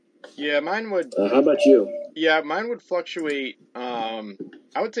 yeah, mine would... how about you? Yeah, mine would fluctuate, I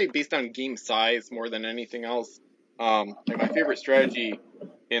would say based on game size more than anything else. Like my favorite strategy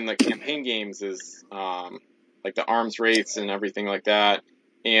in the campaign games is, like the arms race and everything like that.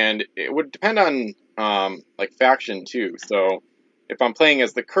 And it would depend on, like faction too. So if I'm playing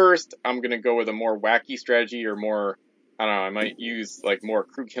as the Cursed, I'm going to go with a more wacky strategy or more, I don't know, I might use like more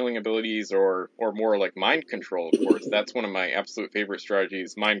crew killing abilities or more like mind control, of course. That's one of my absolute favorite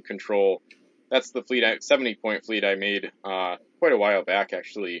strategies, mind control. That's the 70-point fleet I made quite a while back,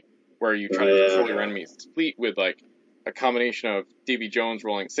 actually, where you try to control your enemy's fleet with like a combination of Davy Jones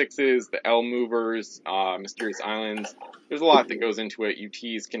rolling sixes, the L movers, Mysterious Islands. There's a lot that goes into it.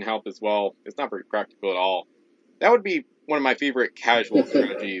 UTs can help as well. It's not very practical at all. That would be one of my favorite casual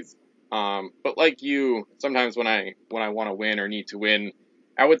strategies. But like you, sometimes when I want to win or need to win,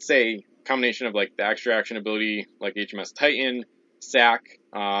 I would say combination of like the extra action ability, like HMS Titan, Sack.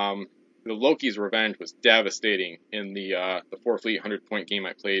 The Loki's Revenge was devastating in the 4-fleet 100-point game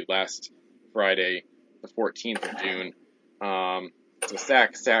I played last Friday, the 14th of June. So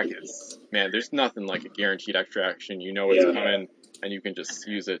Sack is, man, there's nothing like a guaranteed extra action. You know it's coming, and you can just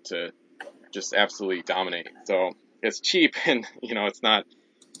use it to just absolutely dominate. So it's cheap, and it's not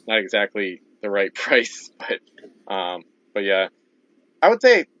exactly the right price, but yeah, I would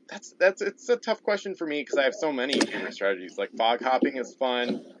say it's a tough question for me because I have so many favorite strategies. Like fog hopping is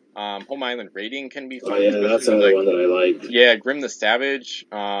fun. Home Island raiding can be fun. Oh yeah, that's another one that I like. Yeah, Grim the Savage.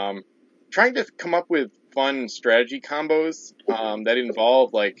 Trying to come up with fun strategy combos that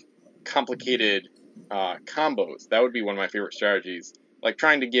involve like complicated combos. That would be one of my favorite strategies. Like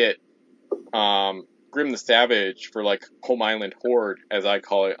trying to get Grim the Savage for like Home Island Horde, as I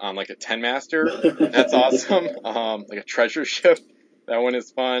call it, on like a 10 master. That's awesome. Like a treasure ship. That one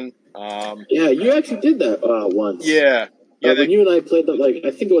is fun. Yeah, you actually did that once. Yeah. When you and I played that, like, I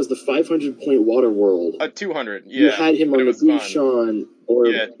think it was the 500-point Water World. 200, yeah. You had him on the Bouchon, or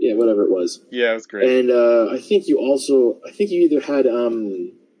whatever it was. Yeah, it was great. And I think you either had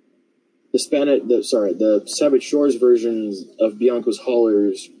the Savage Shores versions of Bianco's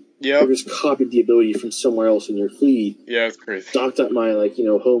Haulers. Yeah. Or just copied the ability from somewhere else in your fleet. Yeah, it's crazy. Docked up my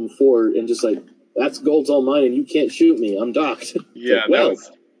home fort and just like, that's gold's all mine and you can't shoot me. I'm docked. Yeah, like,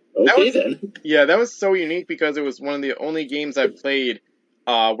 then. Yeah, that was so unique because it was one of the only games I've played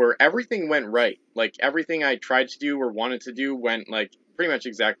where everything went right. Like everything I tried to do or wanted to do went like pretty much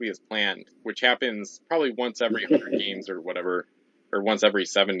exactly as planned, which happens probably once every 100 games or whatever, or once every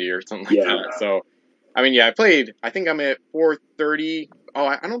 70 or something like that. So, I mean, yeah, I think I'm at 430. Oh,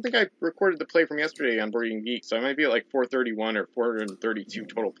 I don't think I recorded the play from yesterday on Board Game Geek, so I might be at like 431 or 432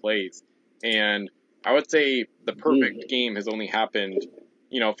 total plays. And I would say the perfect game has only happened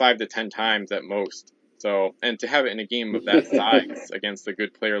 5 to 10 times at most. So, and to have it in a game of that size against a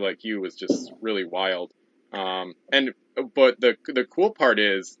good player like you was just really wild. But the cool part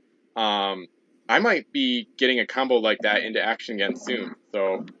is, I might be getting a combo like that into action again soon.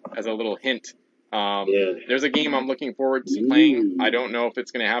 So, as a little hint, there's a game I'm looking forward to playing. I don't know if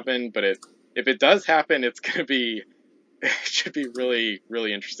it's going to happen, but if it does happen, it should be really,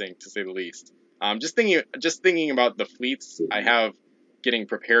 really interesting to say the least. Just thinking about the fleets I have getting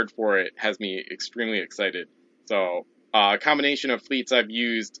prepared for it has me extremely excited. So, a combination of fleets I've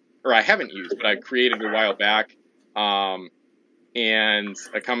used, or I haven't used, but I created a while back, and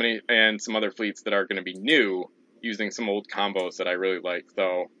and some other fleets that are going to be new, using some old combos that I really like.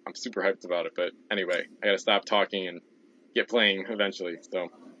 So, I'm super hyped about it. But anyway, I gotta stop talking and get playing eventually. So,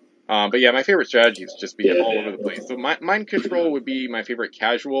 but yeah, my favorite strategy is just be all over the place. So, mind control would be my favorite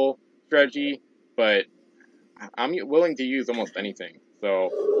casual strategy, but I'm willing to use almost anything.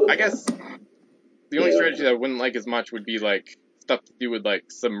 So I guess the only strategy that I wouldn't like as much would be like stuff to do with like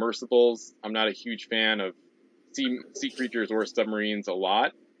submersibles. I'm not a huge fan of sea creatures or submarines a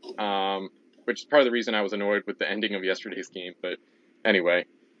lot. which is part of the reason I was annoyed with the ending of yesterday's game. But anyway,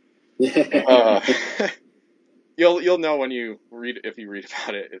 you'll know when you read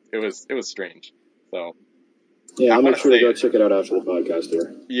about it. It was strange. So yeah, I'll make sure to go check it out after the podcast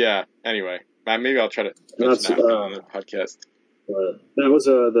here. Yeah. Anyway, maybe I'll try to mention that on the podcast. That was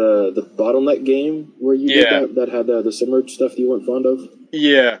the bottleneck game where you did that had the submerged stuff that you weren't fond of.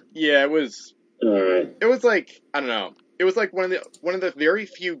 Yeah, it was. All right. It was like, I don't know. It was like one of the very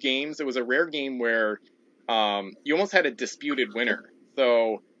few games. It was a rare game where you almost had a disputed winner.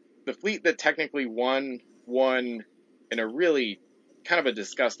 So the fleet that technically won in a really kind of a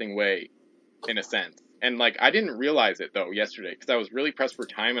disgusting way, in a sense. And like I didn't realize it though yesterday because I was really pressed for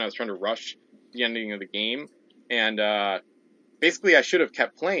time and I was trying to rush the ending of the game. And basically I should have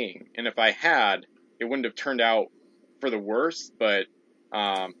kept playing. And if I had, it wouldn't have turned out for the worse. But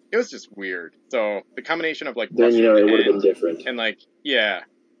it was just weird. So the combination of like then it would have been different. And like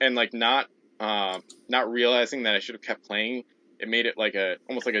and like not realizing that I should have kept playing, it made it like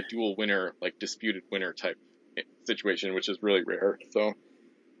almost like a dual winner, like disputed winner type situation, which is really rare. So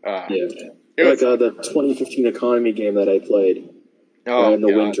it was like the 2015 economy game that I played in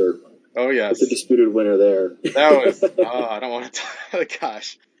the winter. Oh yes, it's a disputed winner there. That was I don't want to.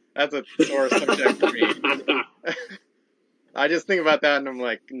 Gosh, that's a sore subject for me. I just think about that and I'm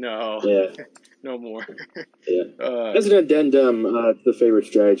like, no, no more. As an addendum to the favorite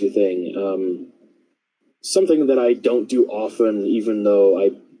strategy thing, something that I don't do often, even though I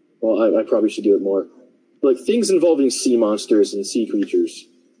probably should do it more, like things involving sea monsters and sea creatures,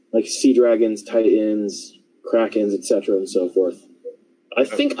 like sea dragons, titans, krakens, etc., and so forth. I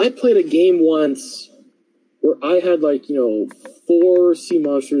think I played a game once where I had 4 sea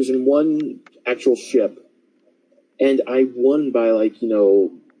monsters and 1 actual ship. And I won by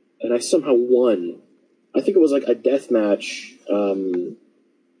and I somehow won. I think it was like a deathmatch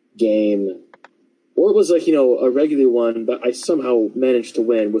game, or it was a regular one, but I somehow managed to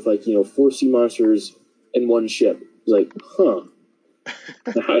win with 4 sea monsters and 1 ship. It was like, huh?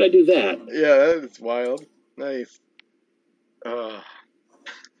 Now, how did I do that? Yeah, that is wild. Nice.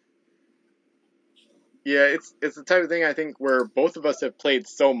 Yeah, it's the type of thing I think where both of us have played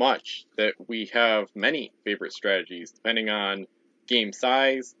so much that we have many favorite strategies, depending on game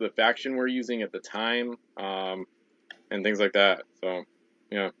size, the faction we're using at the time, and things like that. So,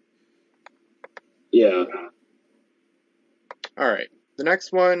 yeah. Yeah. All right. The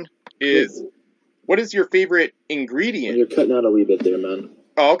next one is, what is your favorite ingredient? You're cutting out a wee bit there, man.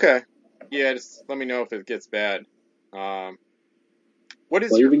 Oh, okay. Yeah, just let me know if it gets bad. What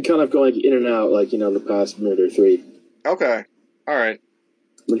is you've been kind of going in and out, the past minute or 3. Okay. All right.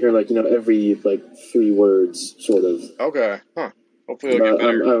 I'm hearing, every, 3 words, sort of. Okay. Huh. Hopefully it'll get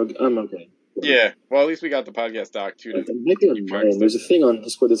better. I'm okay. Yeah. Well, at least we got the podcast doc, too. There's a thing on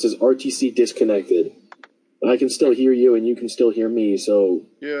Discord that says RTC disconnected. I can still hear you, and you can still hear me, so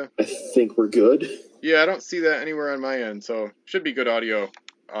yeah, I think we're good. Yeah, I don't see that anywhere on my end, so should be good audio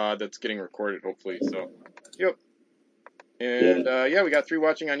that's getting recorded, hopefully. So, yep. And, we got 3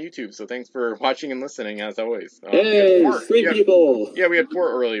 watching on YouTube, so thanks for watching and listening, as always. Hey, 3 people! Yeah, we had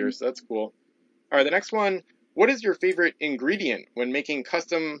 4 earlier, so that's cool. All right, the next one. What is your favorite ingredient when making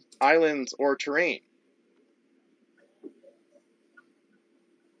custom islands or terrain?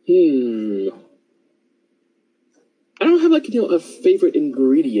 I don't have, a favorite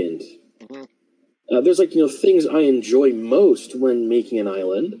ingredient. Mm-hmm. There's, things I enjoy most when making an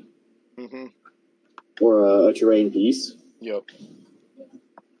island. Mm-hmm. Or a terrain piece. Yep.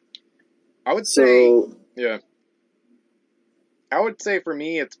 I would say, yeah. I would say for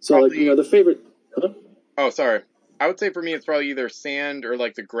me it's probably... the favorite... Huh? Oh, sorry. I would say for me it's probably either sand or,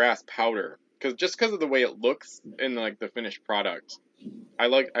 the grass powder. Just because of the way it looks in, the finished product. I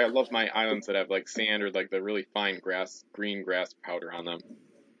love my islands that have, sand or, the really fine green grass powder on them.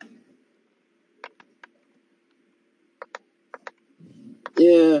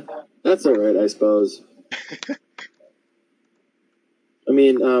 Yeah, that's alright, I suppose. I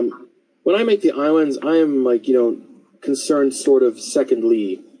mean, when I make the islands, I am, concerned sort of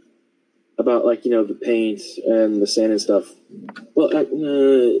secondly about, the paint and the sand and stuff. Well,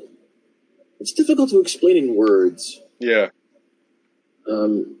 it's difficult to explain in words. Yeah.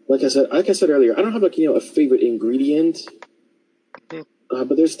 Like I said earlier, I don't have, a favorite ingredient. Mm-hmm.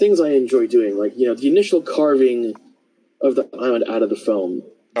 But there's things I enjoy doing, the initial carving of the island out of the foam.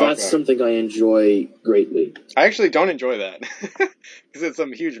 That's something I enjoy greatly. I actually don't enjoy that. Because it's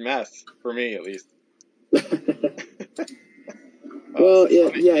some huge mess, for me at least. Well,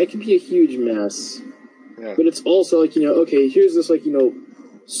 yeah, it can be a huge mess. Yeah. But it's also okay, here's this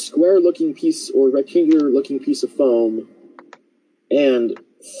square-looking piece or rectangular-looking piece of foam, and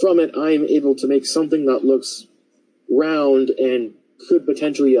from it, I'm able to make something that looks round and could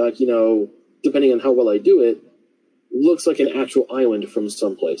potentially, depending on how well I do it, looks like an actual island from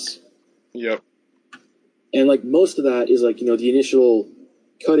someplace. Yep. And, like, most of that is, like, the initial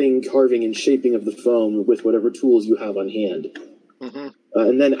cutting, carving, and shaping of the foam with whatever tools you have on hand. Mm-hmm.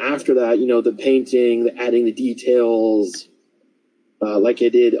 And then after that, the painting, the adding the details, like I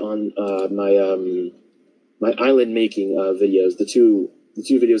did on my island making videos, the two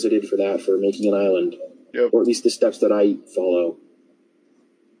videos I did for that, for making an island, or at least the steps that I follow.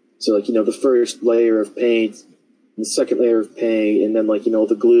 So, like, the first layer of paint, the second layer of paint, and then, like,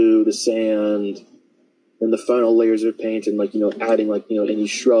 the glue, the sand, and the final layers of paint, and, like, adding, like, any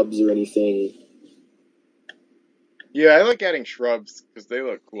shrubs or anything. Yeah, I like adding shrubs because they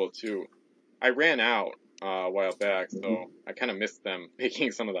look cool too. I ran out a while back, so I kind of missed them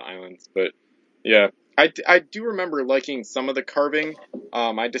making some of the islands. But yeah, I do remember liking some of the carving.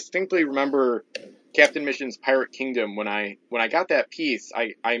 I distinctly remember Captain Mission's Pirate Kingdom. When I got that piece,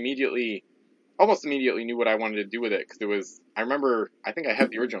 I almost immediately knew what I wanted to do with it, because it was, I remember, I think I have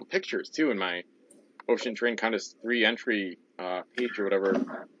the original pictures too in my Ocean Terrain Contest 3 entry page or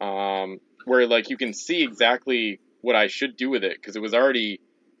whatever, where, like, you can see exactly what I should do with it, because it was already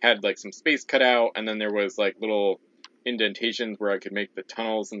had, like, some space cut out, and then there was, like, little indentations where I could make the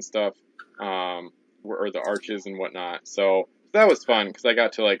tunnels and stuff, or the arches and whatnot. So that was fun, because I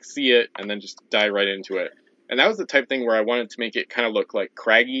got to, like, see it and then just dive right into it. And that was the type of thing where I wanted to make it kind of look, like,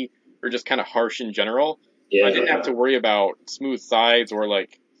 craggy or just kind of harsh in general. Yeah. I didn't have to worry about smooth sides or,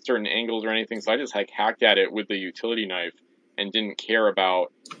 like, certain angles or anything, so I just, like, hacked at it with the utility knife and didn't care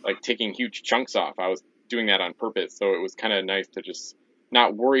about, like, taking huge chunks off. I was doing that on purpose, so it was kind of nice to just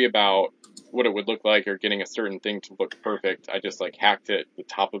not worry about what it would look like or getting a certain thing to look perfect. I just, like, hacked it, the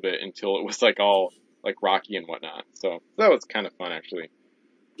top of it, until it was, like, all, like, rocky and whatnot. So that was kind of fun, actually.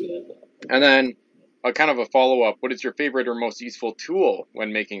 Yeah. And then a kind of a follow-up, what is your favorite or most useful tool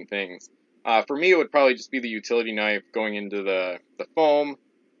when making things? For me, it would probably just be the utility knife going into the foam.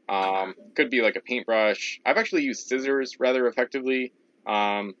 Could be like a paintbrush. I've actually used scissors rather effectively.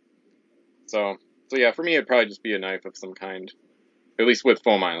 So yeah, for me, it'd probably just be a knife of some kind. At least with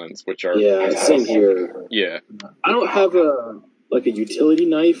foam islands, which are... Yeah, same here. Yeah. I don't have a utility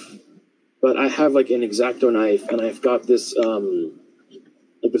knife, but I have, like, an X-Acto knife, and I've got this,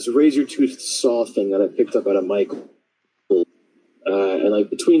 this razor-toothed saw thing that I picked up at a Michael. And, like,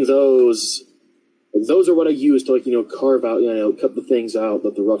 between those are what I use to, like, carve out, cut the things out,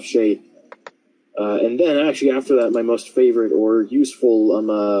 let the rough shape. And then, actually, after that, my most favorite or useful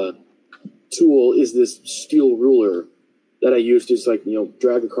tool is this steel ruler that I use to just, like,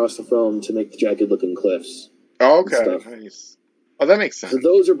 drag across the foam to make the jagged-looking cliffs. Oh, okay, nice. Oh, that makes sense. So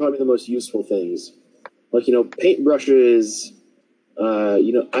those are probably the most useful things. Like, paintbrushes,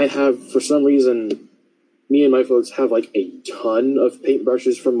 I have, for some reason, me and my folks have, like, a ton of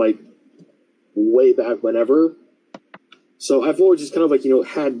paintbrushes from, like, way back whenever. So I've always just kind of, like,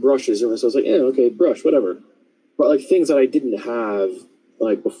 had brushes, and so I was like, yeah, okay, brush, whatever. But, like, things that I didn't have,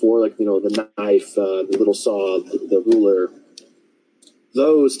 like, before, like, the knife, the little saw, the ruler,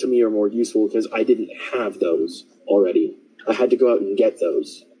 those to me are more useful because I didn't have those already. I had to go out and get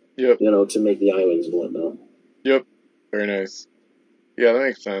those. Yep. To make the islands and whatnot. Yep. Very nice. Yeah, that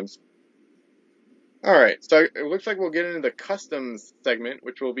makes sense. Alright, so it looks like we'll get into the customs segment,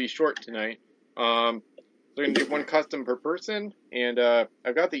 which will be short tonight. So we're going to do one custom per person, and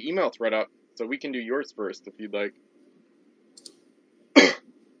I've got the email thread up, so we can do yours first if you'd like.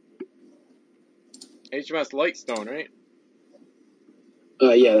 HMS Lightstone, right?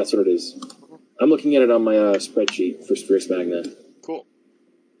 Yeah, that's what it is. I'm looking at it on my spreadsheet for Spherus Magna. Cool.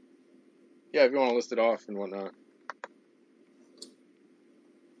 Yeah, if you want to list it off and whatnot.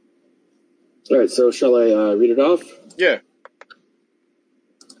 Alright, so shall I read it off? Yeah.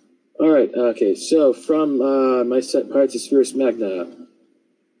 Alright, okay, so from my set Pirates of Spherus Magna,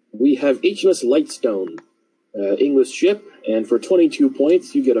 we have HMS Lightstone, English ship, and for 22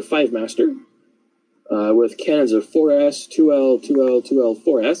 points you get a 5-master, with cannons of 4S, 2L, 2L, 2L,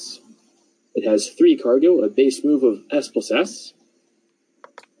 4S. It has 3 cargo, a base move of S+S,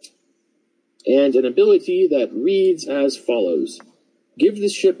 and an ability that reads as follows. Give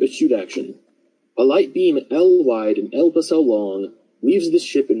this ship a shoot action. A light beam L wide and L plus L long leaves this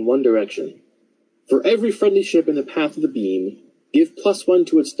ship in one direction. For every friendly ship in the path of the beam, give +1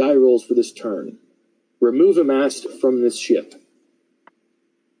 to its die rolls for this turn. Remove a mast from this ship.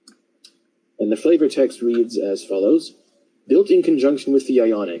 And the flavor text reads as follows. Built in conjunction with the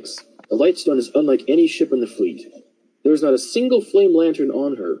Ionics, the Lightstone is unlike any ship in the fleet. There is not a single flame lantern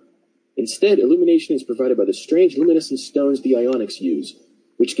on her. Instead, illumination is provided by the strange luminescent stones the Ionics use,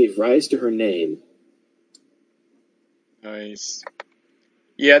 which gave rise to her name. Nice.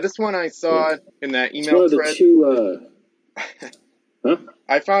 Yeah, this one I saw in that email thread. It's one of the two. Huh?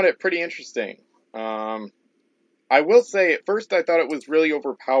 I found it pretty interesting. I will say, at first I thought it was really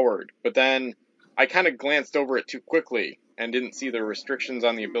overpowered, but then I kind of glanced over it too quickly and didn't see the restrictions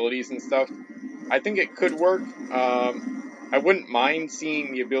on the abilities and stuff. I think it could work. I wouldn't mind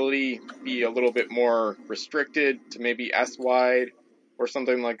seeing the ability be a little bit more restricted to maybe S-wide or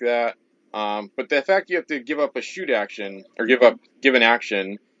something like that. But the fact you have to give up a shoot action, or give an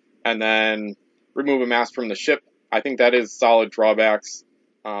action, and then remove a mask from the ship, I think that is solid drawbacks.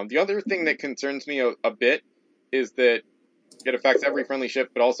 The other thing that concerns me a bit is that it affects every friendly ship,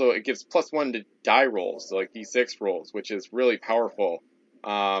 but also it gives +1 to die rolls, so like D6 rolls, which is really powerful.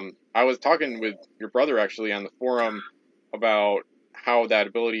 I was talking with your brother actually on the forum about how that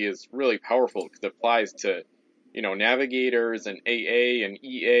ability is really powerful because it applies to, navigators and AA and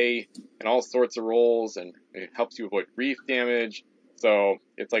EA and all sorts of roles, and it helps you avoid reef damage. So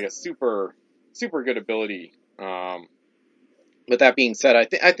it's like a super, super good ability. But that being said,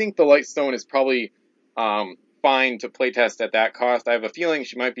 I think the Lightstone is probably fine to playtest at that cost. I have a feeling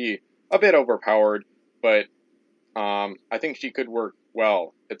she might be a bit overpowered, but I think she could work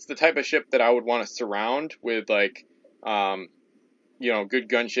well. It's the type of ship that I would want to surround with, like, good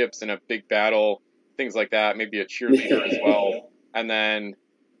gunships in a big battle, things like that. Maybe a cheerleader as well. And then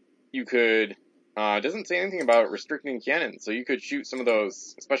you could, it doesn't say anything about restricting cannons, so you could shoot some of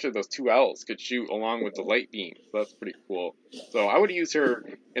those, especially those 2Ls, could shoot along with the light beam. So that's pretty cool. So I would use her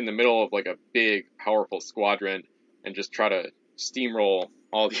in the middle of like a big, powerful squadron and just try to steamroll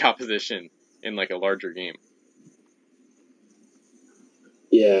all the opposition in like a larger game.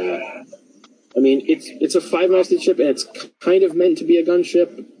 Yeah. I mean, it's a 5-masted ship, and it's kind of meant to be a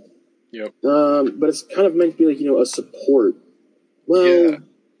gunship. Yep. But it's kind of meant to be like, a support. Well, yeah.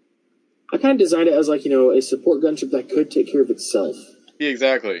 I kind of designed it as like, a support gunship that could take care of itself. Yeah,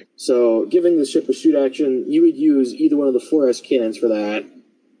 exactly. So, giving the ship a shoot action, you would use either one of the 4S cannons for that,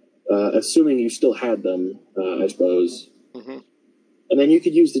 assuming you still had them, I suppose. Mm-hmm. And then you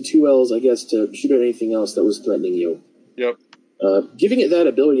could use the 2Ls, I guess, to shoot at anything else that was threatening you. Yep. Giving it that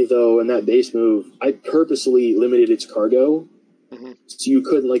ability, though, and that base move, I purposely limited its cargo, so you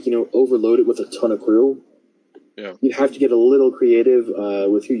couldn't, overload it with a ton of crew. Yeah. You'd have to get a little creative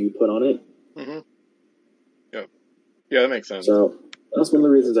with who you put on it. Mm-hmm. Yep. Yeah, that makes sense. So that's one of the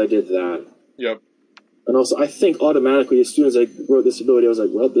reasons I did that. Yep. And also, I think automatically, as soon as I wrote this ability, I was like,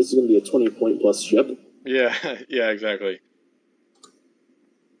 well, this is going to be a 20-point plus ship. Yeah, yeah, exactly.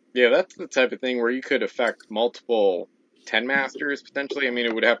 Yeah, that's the type of thing where you could affect multiple 10 masters potentially. I mean,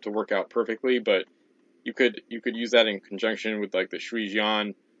 it would have to work out perfectly, but you could use that in conjunction with like the Shui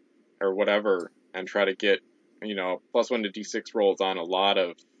Jian or whatever, and try to get +1 to D6 rolls on a lot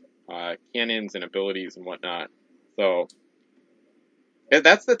of cannons and abilities and whatnot. So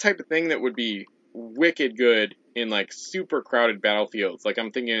that's the type of thing that would be wicked good in like super crowded battlefields. Like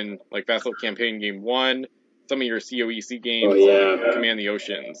I'm thinking like Vassal Campaign Game 1, some of your COEC games, Command the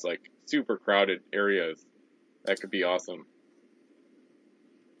Oceans, like super crowded areas. That could be awesome.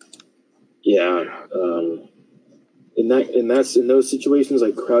 Yeah. In those situations,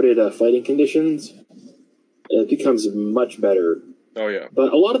 like crowded fighting conditions, it becomes much better. Oh yeah.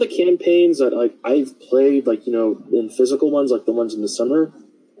 But a lot of the campaigns that like I've played, like in physical ones, like the ones in the summer,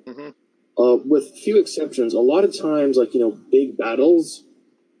 with few exceptions, a lot of times, like big battles,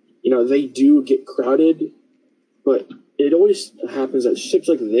 they do get crowded, but it always happens that ships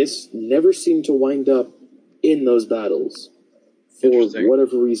like this never seem to wind up in those battles for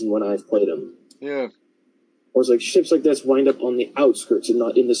whatever reason when I've played them. Yeah. Or it's like ships like this wind up on the outskirts and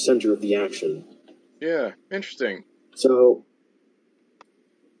not in the center of the action. Yeah, interesting. So,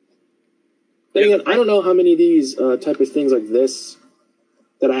 again, I don't know how many of these type of things like this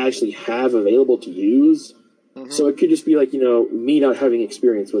that I actually have available to use. So it could just be like, me not having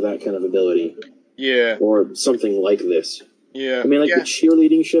experience with that kind of ability. Yeah. Or something like this. Yeah. I mean, like the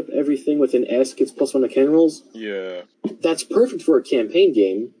cheerleading ship, everything with an S gets +1 to cannon rolls. Yeah. That's perfect for a campaign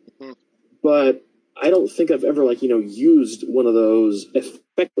game. But I don't think I've ever, used one of those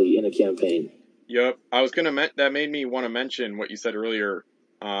effectively in a campaign. Yep. I was that made me want to mention what you said earlier.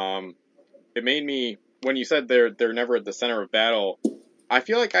 It made me, when you said they're never at the center of battle, I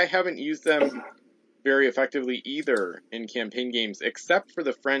feel like I haven't used them very effectively either in campaign games, except for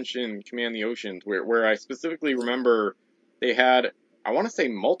the French in Command the Oceans, where I specifically remember they had, I want to say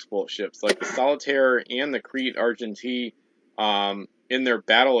multiple ships, like the Solitaire and the Crete Argentine, in their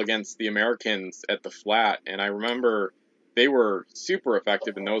battle against the Americans at the Flat, and I remember they were super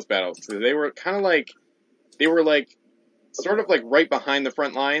effective in those battles. So they were kind of like, sort of like right behind the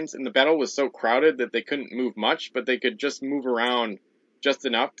front lines, and the battle was so crowded that they couldn't move much, but they could just move around just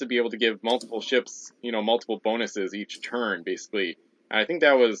enough to be able to give multiple ships, multiple bonuses each turn, basically. And I think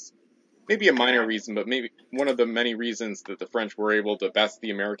that was maybe a minor reason, but maybe one of the many reasons that the French were able to best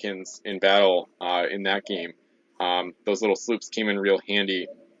the Americans in battle in that game. Those little sloops came in real handy.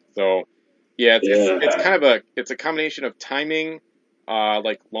 So, yeah, it's kind of it's a combination of timing,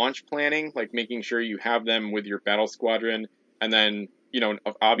 like launch planning, like making sure you have them with your battle squadron, and then,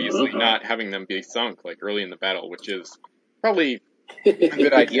 obviously not having them be sunk like early in the battle, which is probably a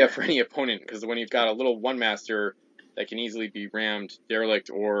good idea for any opponent, because when you've got a little one master that can easily be rammed, derelict,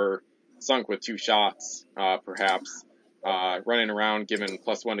 or sunk with 2 shots, perhaps, running around giving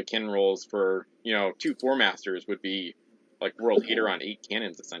 +1 to cannon rolls for, 2 4-masters would be like world hater on 8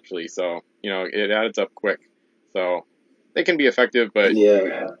 cannons, essentially. So, it adds up quick. So they can be effective, but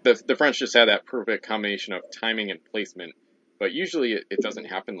the French just had that perfect combination of timing and placement. But usually it doesn't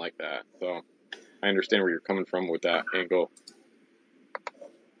happen like that. So I understand where you're coming from with that angle.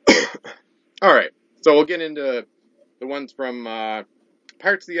 All right, so we'll get into the ones from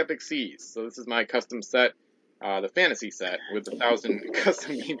Pirates of the Epic Seas. So this is my custom set, the fantasy set with 1,000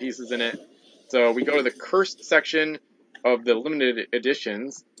 custom game pieces in it. So we go to the cursed section of the limited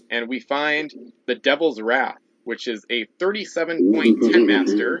editions, and we find the Devil's Wrath, which is a 37-point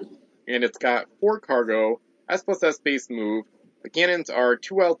 10-master, and it's got 4 cargo, S+S base move. The cannons are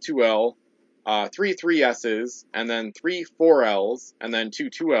 2L, 2L, 3 3Ss, and then 3 4Ls, and then 2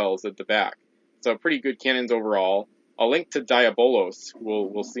 2Ls at the back. So pretty good cannons overall. A link to Diabolos,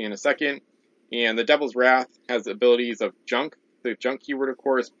 we'll see in a second. And the Devil's Wrath has abilities of junk. The junk keyword, of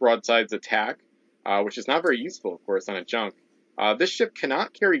course, broadsides attack, which is not very useful, of course, on a junk. This ship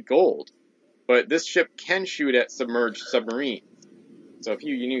cannot carry gold, but this ship can shoot at submerged submarines. So a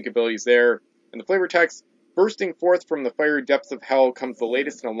few unique abilities there. And the flavor text, bursting forth from the fiery depths of hell comes the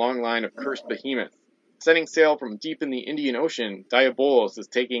latest in a long line of cursed behemoths. Setting sail from deep in the Indian Ocean, Diabolos is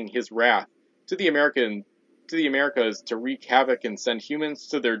taking his wrath to the Americas to wreak havoc and send humans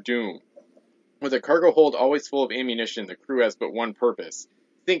to their doom. With a cargo hold always full of ammunition, the crew has but one purpose: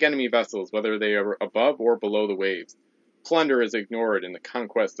 sink enemy vessels, whether they are above or below the waves. Plunder is ignored in the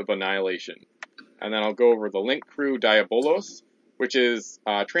conquest of annihilation. And then I'll go over the link crew Diabolos, which is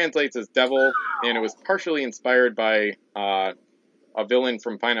translates as devil, and it was partially inspired by a villain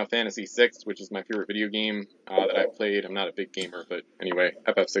from Final Fantasy VI, which is my favorite video game that I've played. I'm not a big gamer, but anyway,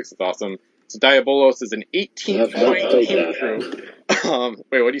 FF6 is awesome. So Diabolos is an 18-point game crew.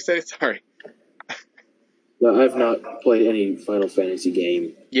 Wait, what do you say? Sorry. No, I've not played any Final Fantasy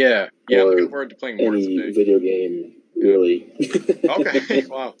game. Yeah, I'm looking forward to playing more any today. Video game, really. Okay,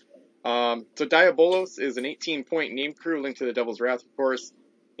 wow. So Diabolos is an 18-point name crew linked to the Devil's Wrath, of course,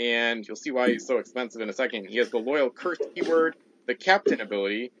 and you'll see why he's so expensive in a second. He has the loyal cursed keyword, the captain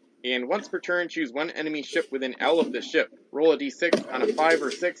ability, and once per turn, choose one enemy ship within L of the ship. Roll a d6 on a 5 or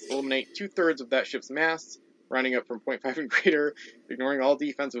 6, eliminate 2/3 of that ship's mass, rounding up from 0.5 and greater, ignoring all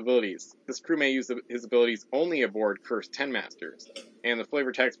defensive abilities. This crew may use his abilities only aboard cursed 10 masters. And the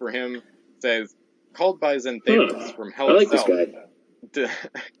flavor text for him says, called by Xanthelos from hell itself. I like this guy.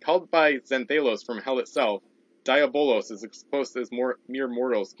 Called by Xanthelos from hell itself, Diabolos is as close as mere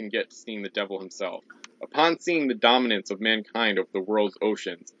mortals can get to seeing the devil himself. Upon seeing the dominance of mankind over the world's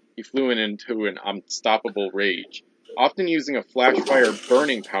oceans, he flew into an unstoppable rage. Often using a flash fire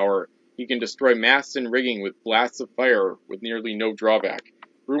burning power, he can destroy masts and rigging with blasts of fire with nearly no drawback.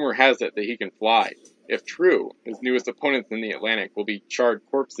 Rumor has it that he can fly. If true, his newest opponents in the Atlantic will be charred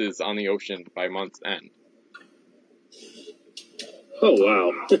corpses on the ocean by month's end. Oh,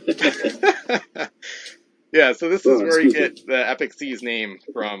 wow. Yeah, so this is where you get the Epic Seas name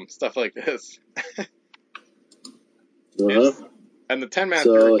from, stuff like this. And the 10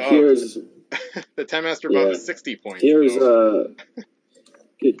 master above, here's the 10 master above is 60 points. Here's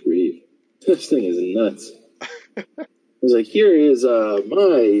good grief, this thing is nuts. It's like, here is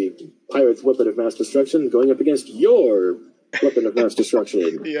my pirate's weapon of mass destruction going up against your weapon of mass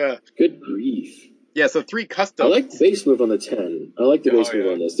destruction. Yeah. Good grief. Yeah, so 3 custom. I like the base move on the 10. I like the base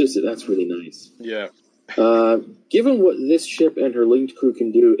move on this. That's really nice. Yeah. Given what this ship and her linked crew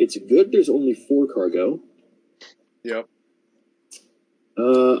can do, it's good there's only 4 cargo. Yep.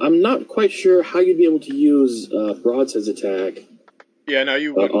 I'm not quite sure how you'd be able to use broadside's attack. Yeah, no,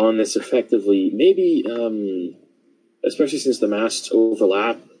 you wouldn't. On this effectively. Maybe, especially since the masts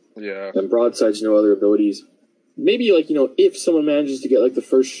overlap. Yeah. And broadside's no other abilities. Maybe, if someone manages to get, the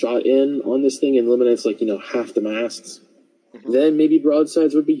first shot in on this thing and eliminates, half the masts, then maybe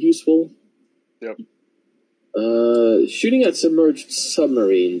broadsides would be useful. Yep. Shooting at submerged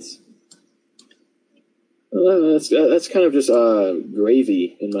submarines. That's kind of just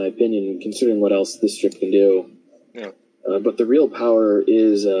gravy, in my opinion, considering what else this ship can do. Yeah. But the real power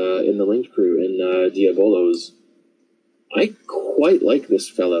is in the linked crew, in Diabolos. I quite like this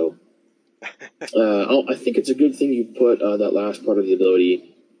fellow. I think it's a good thing you put that last part of the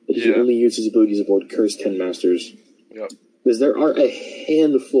ability, that he can only use his abilities aboard Cursed 10 Masters. Yep. Because there are a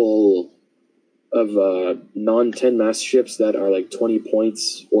handful of non-10 Master ships that are like 20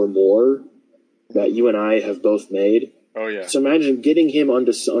 points or more that you and I have both made. Oh, yeah. So imagine getting him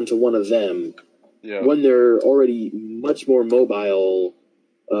onto one of them when they're already much more mobile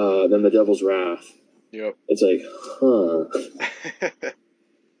than the Devil's Wrath. Yep. It's like, huh.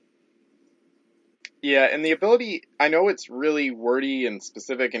 Yeah, and the ability, I know it's really wordy and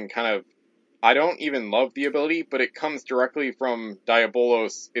specific and kind of, I don't even love the ability, but it comes directly from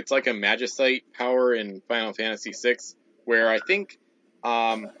Diabolos. It's like a Magicite power in Final Fantasy VI, where I think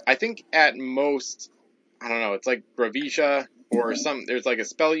at most, I don't know, it's like Gravisha or there's like a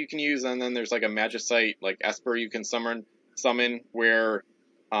spell you can use, and then there's like a Magicite, like Esper you can summon, where,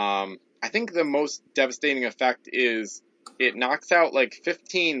 I think the most devastating effect is it knocks out like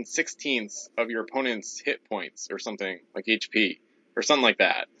 15/16 of your opponent's hit points or something, like HP or something like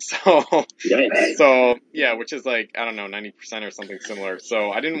that. So yeah, which is like, I don't know, 90% or something similar.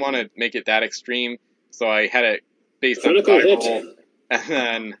 So I didn't want to make it that extreme, so I had it based on die roll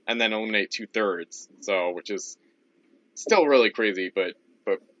and then eliminate 2/3. So, which is still really crazy, but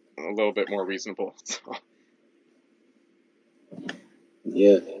a little bit more reasonable. So.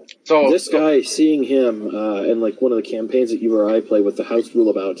 Yeah. So this guy, seeing him in like one of the campaigns that you or I play with the house rule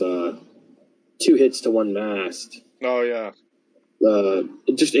about 2 hits to 1 mast. Oh yeah.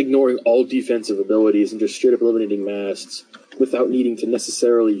 Just ignoring all defensive abilities and just straight up eliminating masts without needing to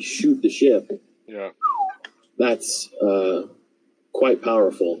necessarily shoot the ship. Yeah. That's quite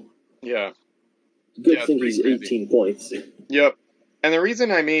powerful. Yeah. Good thing he's 18 points. Yep. And the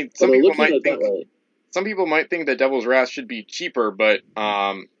reason I made some people might think that Devil's Wrath should be cheaper, but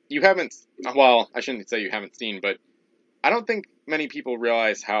you haven't. Well, I shouldn't say you haven't seen, but I don't think many people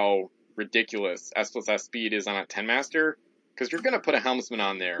realize how ridiculous S+S speed is on a 10 master. Because you're gonna put a helmsman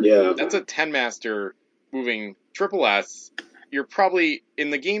on there. Yeah. That's a 10 master moving triple S. You're probably in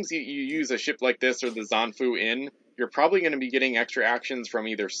the games you use a ship like this or the Zanfu in. You're probably going to be getting extra actions from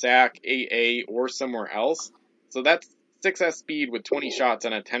either SAC, AA, or somewhere else. So that's 6S speed with 20 shots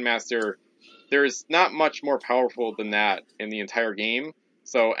on a 10 master. There's not much more powerful than that in the entire game.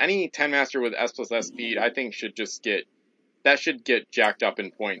 So any 10 master with S+S speed, I think should get jacked up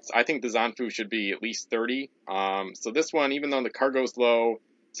in points. I think the Zanfu should be at least 30. So this one, even though the cargo's low,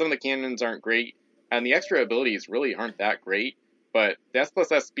 some of the cannons aren't great, and the extra abilities really aren't that great, but the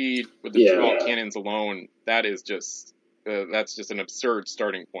S+S speed with the 12 cannons alone, that's just an absurd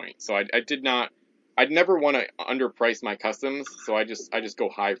starting point. So I'd never want to underprice my customs, so I just go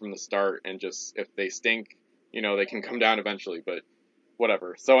high from the start, and just, if they stink, they can come down eventually, but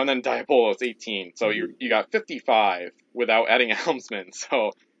whatever. So, and then Diabolos 18. So you got 55 without adding a helmsman.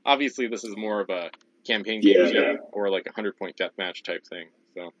 So obviously this is more of a campaign game or like a 100-point deathmatch type thing.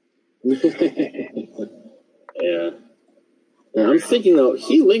 So. Yeah. I'm thinking though,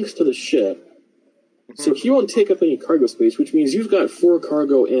 he links to the ship, so he won't take up any cargo space, which means you've got 4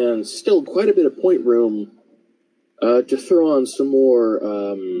 cargo and still quite a bit of point room to throw on some more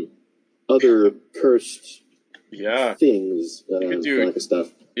other cursed things, like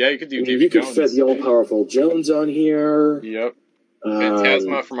stuff. Yeah, you could do. You could fit the all-powerful Jones on here. Yep.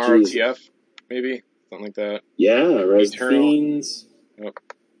 Phantasma from ROTF, maybe something like that. Yeah, Res Fiends. Yep.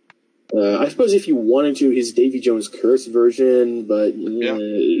 I suppose if you wanted to, his Davy Jones Curse version, but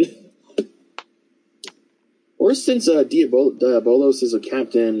or since Diabolos is a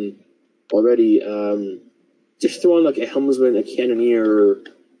captain already, just throw on like a helmsman, a cannoneer,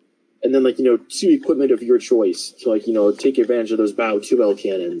 and then 2 equipment of your choice to take advantage of those Bow 2L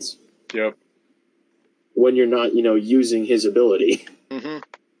cannons. Yep. When you're not using his ability. Mm-hmm.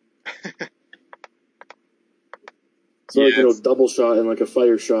 So double shot and a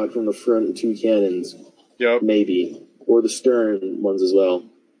fire shot from the front 2 cannons. Yep. Maybe. Or the stern ones as well.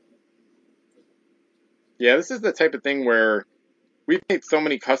 Yeah, this is the type of thing where we've made so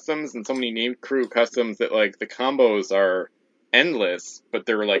many customs and so many named crew customs that the combos are endless, but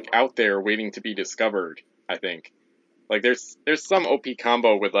they're out there waiting to be discovered, I think. There's some OP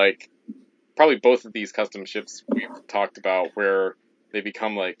combo with probably both of these custom ships we've talked about where they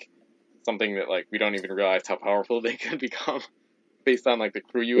become something that we don't even realize how powerful they can become based on the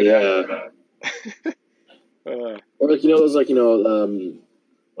crew you would have. Or those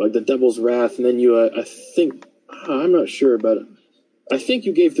the Devil's Wrath, and then you I think I'm not sure, but I think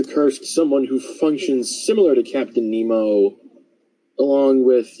you gave the curse to someone who functions similar to Captain Nemo, along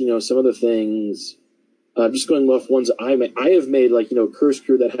with, some other things. Just going off ones I have made, like, curse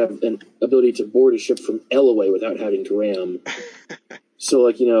crew that have an ability to board a ship from L away without having to ram. So,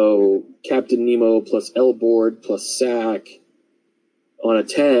 like, Captain Nemo plus L board plus SAC on a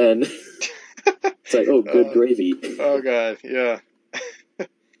 10. It's like, oh, good gravy. Oh, God, yeah.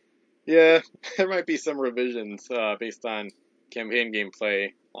 Yeah, there might be some revisions based on campaign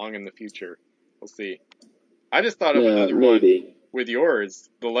gameplay long in the future. We'll see. I just thought of another one with yours.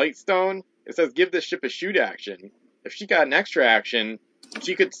 The Lightstone, it says give the ship a shoot action. If she got an extra action,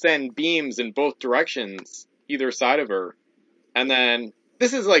 she could send beams in both directions, either side of her. And then,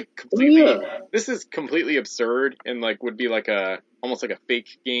 this is like this is completely absurd and like would be like almost like a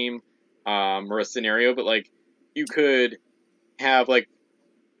fake game or a scenario, but like you could have like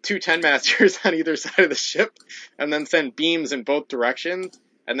 2 10 masters on either side of the ship, and then send beams in both directions,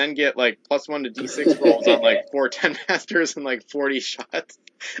 and then get like +1 to D6 rolls on like 4 10 masters and like 40 shots.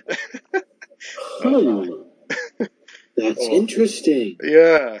 That's interesting.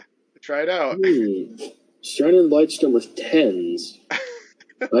 Yeah, try it out. Starting Lightstone with 10s.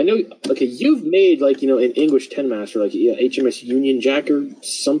 I know. Okay, you've made like an English 10 master, like HMS Union Jack or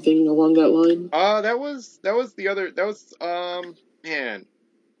something along that line. That was the other. That was man.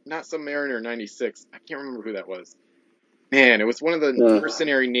 Not Submariner 96. I can't remember who that was. Man, it was one of the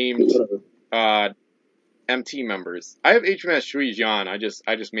mercenary named MT members. I have HMS Shui Jian. I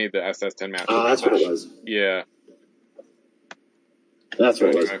just made the SS 10 master. That's what it was. Yeah. That's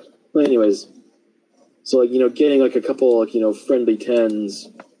what it was. Well, anyways, so like getting like a couple like friendly 10s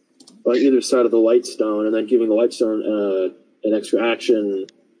on either side of the Lightstone, and then giving the Lightstone an extra action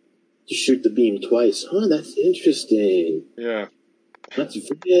to shoot the beam twice. Huh, that's interesting. Yeah. That's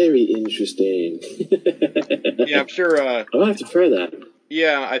very interesting. Yeah, I'm sure. I'll have to try that.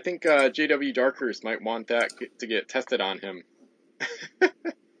 Yeah, I think JW Darkhurst might want that to get tested on him.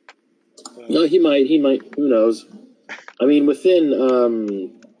 No, he might. Who knows? I mean,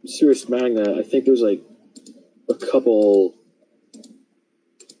 within Cirrus Magna, I think there's like a couple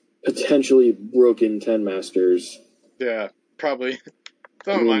potentially broken 10 masters. Yeah, probably.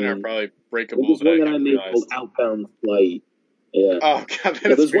 Some of mine are probably breakable. There's one that I made called Outbound Flight. Yeah. Oh, God,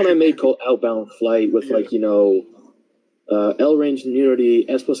 there's one I made called Outbound Flight with like L range immunity,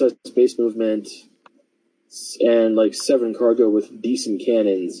 S+S space movement, and like 7 cargo with decent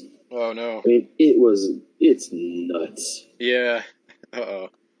cannons. Oh no! I mean, it's nuts. Yeah. Uh-oh.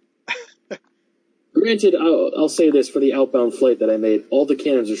 Granted, I'll say this for the Outbound Flight that I made, all the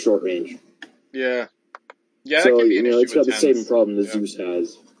cannons are short range. Yeah. Yeah. So that can be an issue it's got the with same 10s. problem the Zeus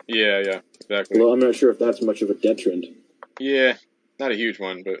has. Yeah. Exactly. Well, I'm not sure if that's much of a detriment. Yeah, not a huge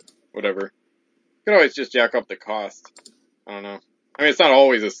one, but whatever. You could always just jack up the cost. I don't know. I mean, it's not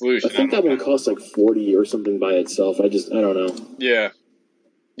always a solution. I think that one costs like 40 or something by itself. I don't know. Yeah.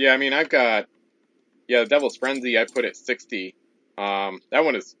 Yeah, I mean, I've got, the Devil's Frenzy, I put at 60. That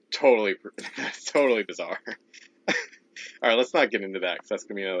one is totally bizarre. Alright, let's not get into that, because that's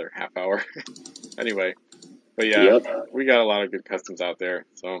going to be another half hour. Anyway. But yeah, we got a lot of good customs out there,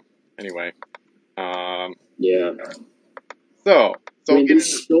 so, anyway. Yeah. So I mean,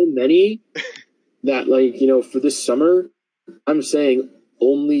 there's so many that, like, for this summer, I'm saying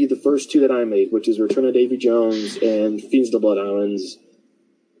only the first 2 that I made, which is Return of Davy Jones and Fiends of the Blood Islands,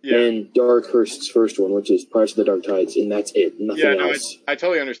 and Darkhurst's first one, which is Pirates of the Dark Tides, and that's it. Nothing else. I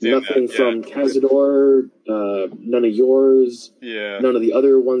totally understand Nothing from Cazador, none of yours, none of the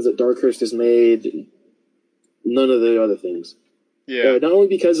other ones that Darkhurst has made, none of the other things. Yeah. Not only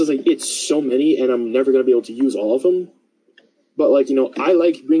because it's so many, and I'm never going to be able to use all of them, but I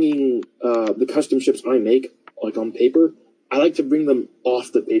like bringing the custom ships I make on paper. I like to bring them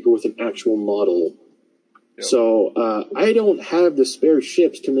off the paper with an actual model. Yep. So I don't have the spare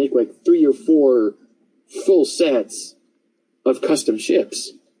ships to make 3 or 4 full sets of custom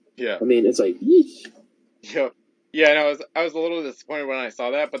ships. Yeah. I mean, it's like, yeesh. Yep. Yeah, and I was a little disappointed when I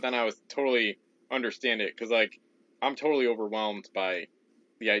saw that, but then I was totally understand it, because I'm totally overwhelmed by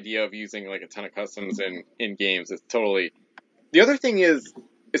the idea of using a ton of customs in games. It's totally. The other thing is,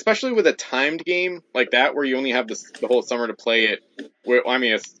 especially with a timed game like that, where you only have the whole summer to play it. Where, I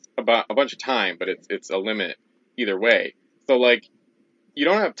mean, it's about a bunch of time, but it's a limit either way. So you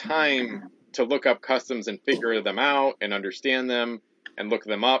don't have time to look up customs and figure them out and understand them and look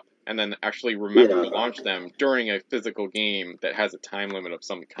them up and then actually remember to launch them during a physical game that has a time limit of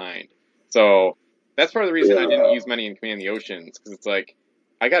some kind. So that's part of the reason I didn't use many in Command of the Oceans, because it's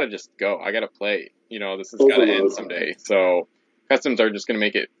I gotta just go. I gotta play. This has gotta end someday. So customs are just gonna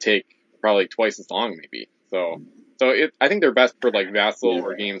make it take probably twice as long, maybe. So So I think they're best for like Vassal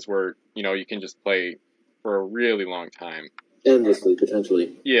or games where, you know, you can just play for a really long time. Endlessly,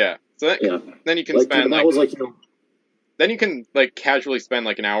 potentially. Yeah. So then you can like, spend that was like, you know, then you can like casually spend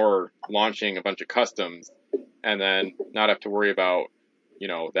like an hour launching a bunch of customs and then not have to worry about, you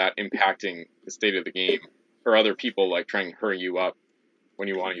know, that impacting the state of the game or other people like trying to hurry you up when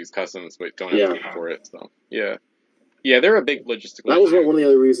you want to use customs but don't have to pay for it. So yeah, they're a big logistical. That was one of the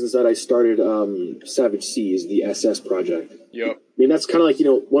other reasons that I started Savage Seas, the SS project. Yep. I mean, that's kind of like, you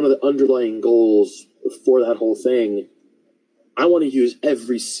know, one of the underlying goals for that whole thing. I want to use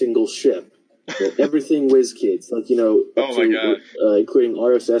every single ship, you know, everything WizKids, like, you know, oh my god, including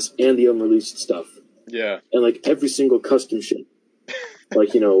RSS and the unreleased stuff. Yeah. And like every single custom ship,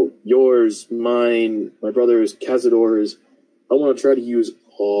 like, you know, yours, mine, my brother's, Cazador's. I want to try to use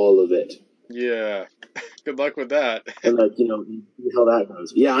all of it. Yeah. Good luck with that. And like, you know, how that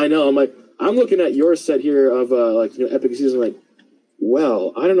goes. Yeah, I know. I'm looking at your set here of like, you know, Epic Season, like,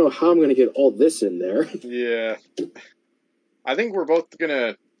 well, I don't know how I'm going to get all this in there. Yeah. I think we're both going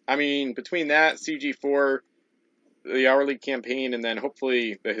to, I mean, between that, CG4, the hourly campaign, and then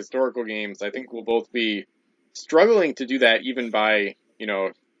hopefully the historical games, I think we'll both be struggling to do that even by, you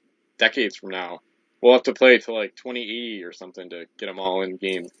know, decades from now. We'll have to play to like 2080 or something to get them all in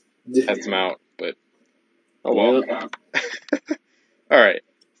games, test them out, but oh well. Yeah. All right.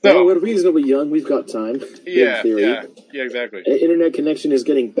 So, well, we're reasonably young. We've got time. Yeah, in theory. Yeah, exactly. Internet connection is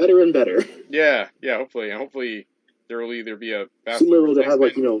getting better and better. Yeah, hopefully. And hopefully there will either be a Vassal similar to have,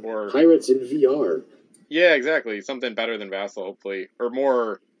 like, you know, or Pirates in VR. Yeah, exactly. Something better than Vassal, hopefully.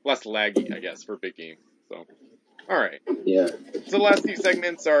 Or less laggy, I guess, for big games. So, all right. Yeah. So the last few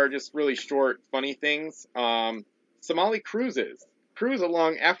segments are just really short, funny things. Somali Cruises. Cruise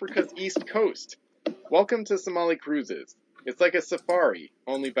along Africa's east coast. Welcome to Somali Cruises. It's like a safari,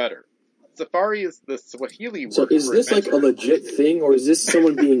 only better. Safari is the Swahili word. So is this adventure. Like a legit thing, or is this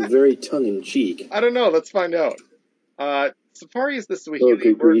someone being very tongue-in-cheek? I don't know. Let's find out. Safari is the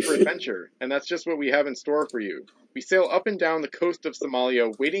Swahili word for adventure, and that's just what we have in store for you. We sail up and down the coast of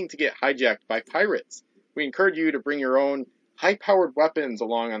Somalia waiting to get hijacked by pirates. We encourage you to bring your own high-powered weapons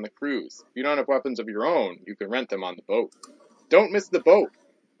along on the cruise. If you don't have weapons of your own, you can rent them on the boat. Don't miss the boat.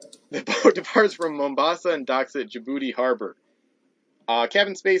 The boat departs from Mombasa and docks at Djibouti Harbor.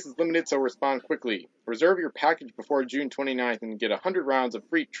 Cabin space is limited, so respond quickly. Reserve your package before June 29th and get 100 rounds of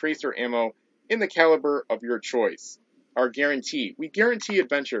free tracer ammo in the caliber of your choice. Our guarantee. We guarantee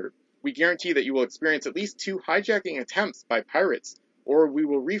adventure. We guarantee that you will experience at least 2 hijacking attempts by pirates, or we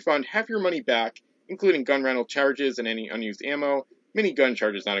will refund half your money back, including gun rental charges and any unused ammo, minigun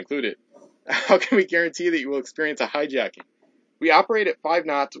charges not included. How can we guarantee that you will experience a hijacking? We operate at 5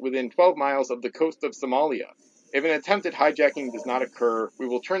 knots within 12 miles of the coast of Somalia. If an attempted hijacking does not occur, we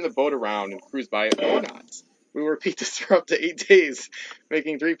will turn the boat around and cruise by at 4 knots. We will repeat this for up to 8 days,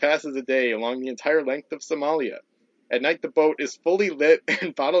 making 3 passes a day along the entire length of Somalia. At night, the boat is fully lit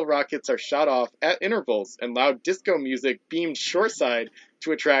and bottle rockets are shot off at intervals, and loud disco music beamed shoreside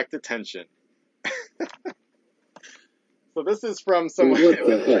to attract attention. So this is from someone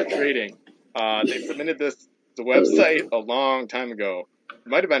at Trading. They submitted this to the website a long time ago. It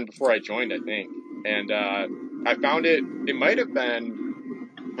might have been before I joined, I think. And I found it. It might have been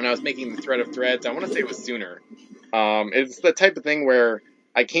when I was making the thread of threads. I want to say it was sooner. It's the type of thing where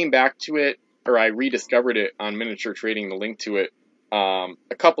I came back to it, or I rediscovered it on Miniature Trading, the link to it,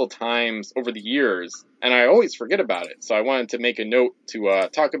 a couple times over the years, and I always forget about it. So I wanted to make a note to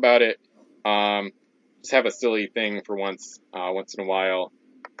talk about it. Just have a silly thing for once in a while.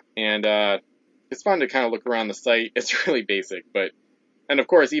 And it's fun to kind of look around the site. It's really basic, and of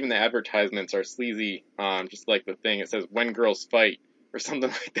course, even the advertisements are sleazy, just like the thing. It says, "When girls fight," or something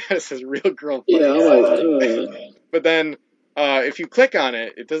like that. It says, "Real girl fight." Yeah, like, But then, if you click on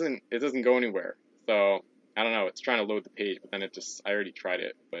it, it doesn't go anywhere. So, I don't know, it's trying to load the page, but then I already tried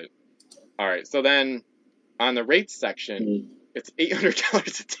it. But, alright, so then, on the rates section, it's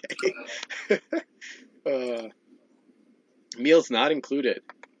 $800 a day. Meals not included.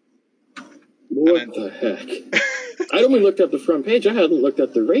 What the heck? I only looked at the front page. I hadn't looked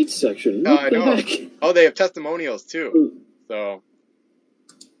at the rates section. What the heck? Oh, they have testimonials too. So,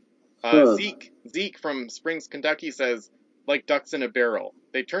 Zeke from Springs, Kentucky says, like ducks in a barrel.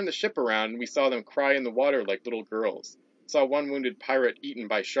 They turned the ship around and we saw them cry in the water like little girls. Saw one wounded pirate eaten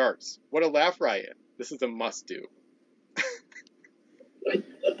by sharks. What a laugh riot. This is a must-do.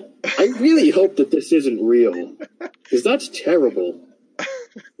 I really hope that this isn't real. Because that's terrible. I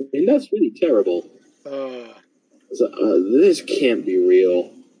mean, that's really terrible. This can't be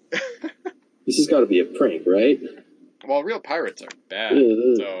real. This has got to be a prank, right? Well, real pirates are bad,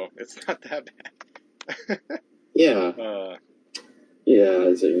 so it's not that bad. Yeah. Yeah.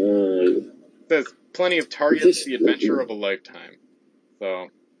 It's like, says plenty of targets, the adventure of a lifetime. So.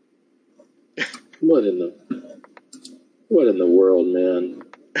 What in the world, man?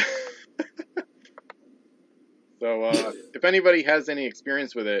 So, if anybody has any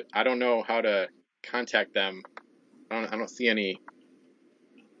experience with it, I don't know how to contact them. I don't see any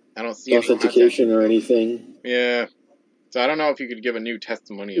authentication or anything. Yeah. So I don't know if you could give a new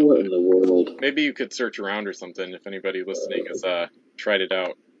testimonial. What in the world? Maybe you could search around or something if anybody listening has tried it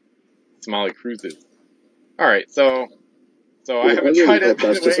out. Somali Cruises. All right, so I haven't tried it.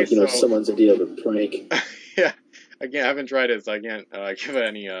 That's just like someone's idea of a prank. Yeah, again, I haven't tried it, so I can't give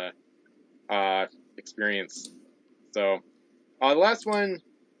any experience. So the last one,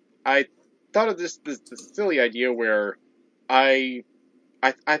 I thought of this silly idea where I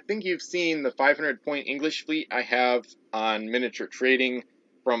think you've seen the 500 point English fleet I have on miniature trading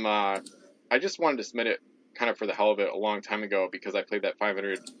from I just wanted to submit it kind of for the hell of it a long time ago because I played that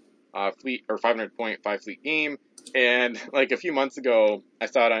 500 fleet or 500 point 5 fleet game, and like a few months ago I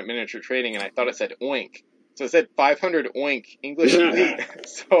saw it on miniature trading and I thought it said oink. So it said 500 oink English fleet.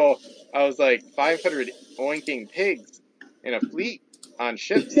 So I was like, 500 oinking pigs in a fleet on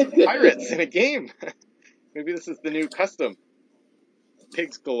ships, pirates in a game. Maybe this is the new custom.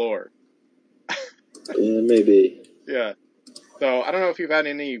 Pigs galore. Yeah, maybe. Yeah. So I don't know if you've had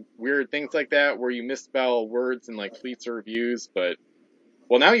any weird things like that where you misspell words in like fleets or reviews, but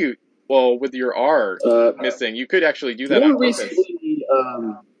with your R missing, you could actually do that on purpose.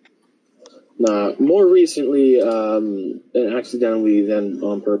 More recently, and accidentally than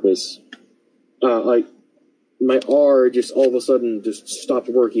on purpose. Like my R just all of a sudden just stopped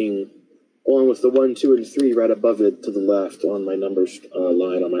working, along with the 1, 2, and 3 right above it to the left on my numbers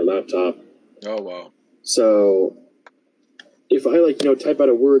line on my laptop. Oh wow! So if I type out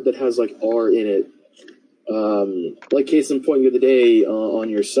a word that has like R in it, like case in point the other day on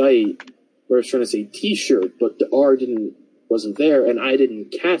your site, where I was trying to say T-shirt, but the R wasn't there, and I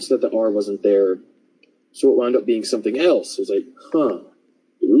didn't catch that the R wasn't there, so it wound up being something else. It was like,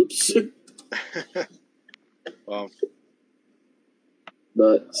 oops. Well,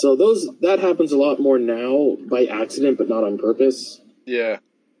 but so that happens a lot more now by accident, but not on purpose. Yeah.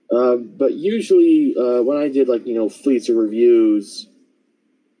 But usually when I did fleets or reviews,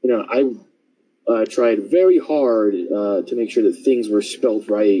 I tried very hard to make sure that things were spelled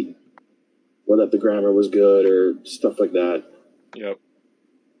right, or that the grammar was good, or stuff like that. Yep.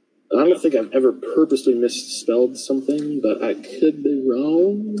 I don't think I've ever purposely misspelled something, but I could be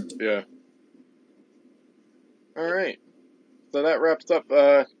wrong. Yeah. All right. So that wraps up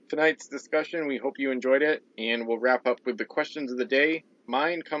tonight's discussion. We hope you enjoyed it, and we'll wrap up with the questions of the day.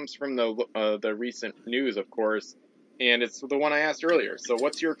 Mine comes from the recent news, of course, and it's the one I asked earlier. So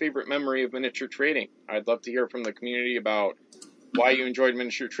what's your favorite memory of miniature trading? I'd love to hear from the community about why you enjoyed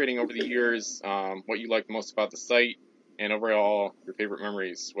miniature trading over the years, what you liked most about the site, and overall your favorite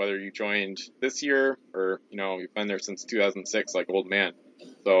memories, whether you joined this year or you've been there since 2006 like old man.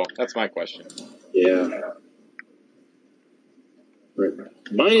 So that's my question. Yeah. Right.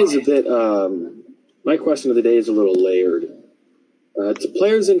 Mine is a bit my question of the day is a little layered. To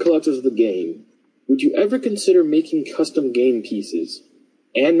players and collectors of the game, would you ever consider making custom game pieces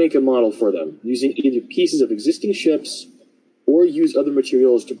and make a model for them, using either pieces of existing ships or use other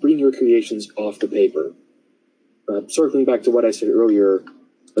materials to bring your creations off the paper? Circling back to what I said earlier,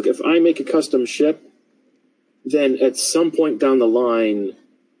 like if I make a custom ship, then at some point down the line,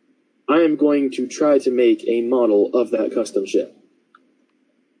 I am going to try to make a model of that custom ship.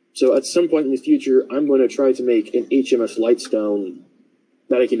 So at some point in the future, I'm going to try to make an HMS Lightstone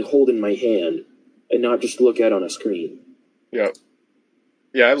that I can hold in my hand and not just look at on a screen. Yeah.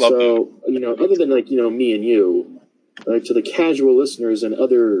 Yeah, I love that. So, other than me and you, to the casual listeners and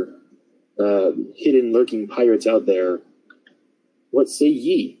other hidden lurking pirates out there, what say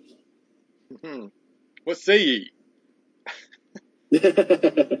ye? What say ye?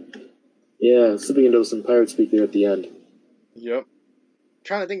 Yeah, slipping into some pirate speak there at the end. Yep. I'm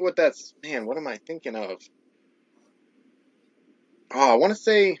trying to think what am I thinking of? Oh, I want to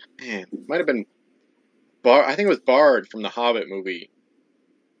say, might have been I think it was Bard from the Hobbit movie.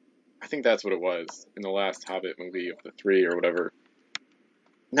 I think that's what it was in the last Hobbit movie of the 3 or whatever.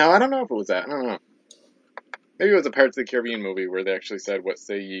 No, I don't know if it was that. I don't know. Maybe it was a Pirates of the Caribbean movie where they actually said, what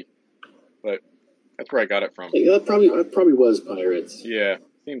say ye? But that's where I got it from. Yeah, that probably was Pirates. Yeah,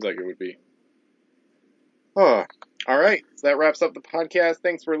 seems like it would be. Oh, all right. So that wraps up the podcast.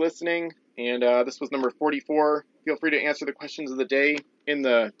 Thanks for listening. And this was number 44. Feel free to answer the questions of the day in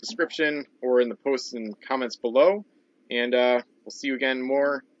the description or in the posts and comments below. And we'll see you again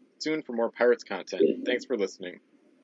more soon for more Pirates content. Thanks for listening.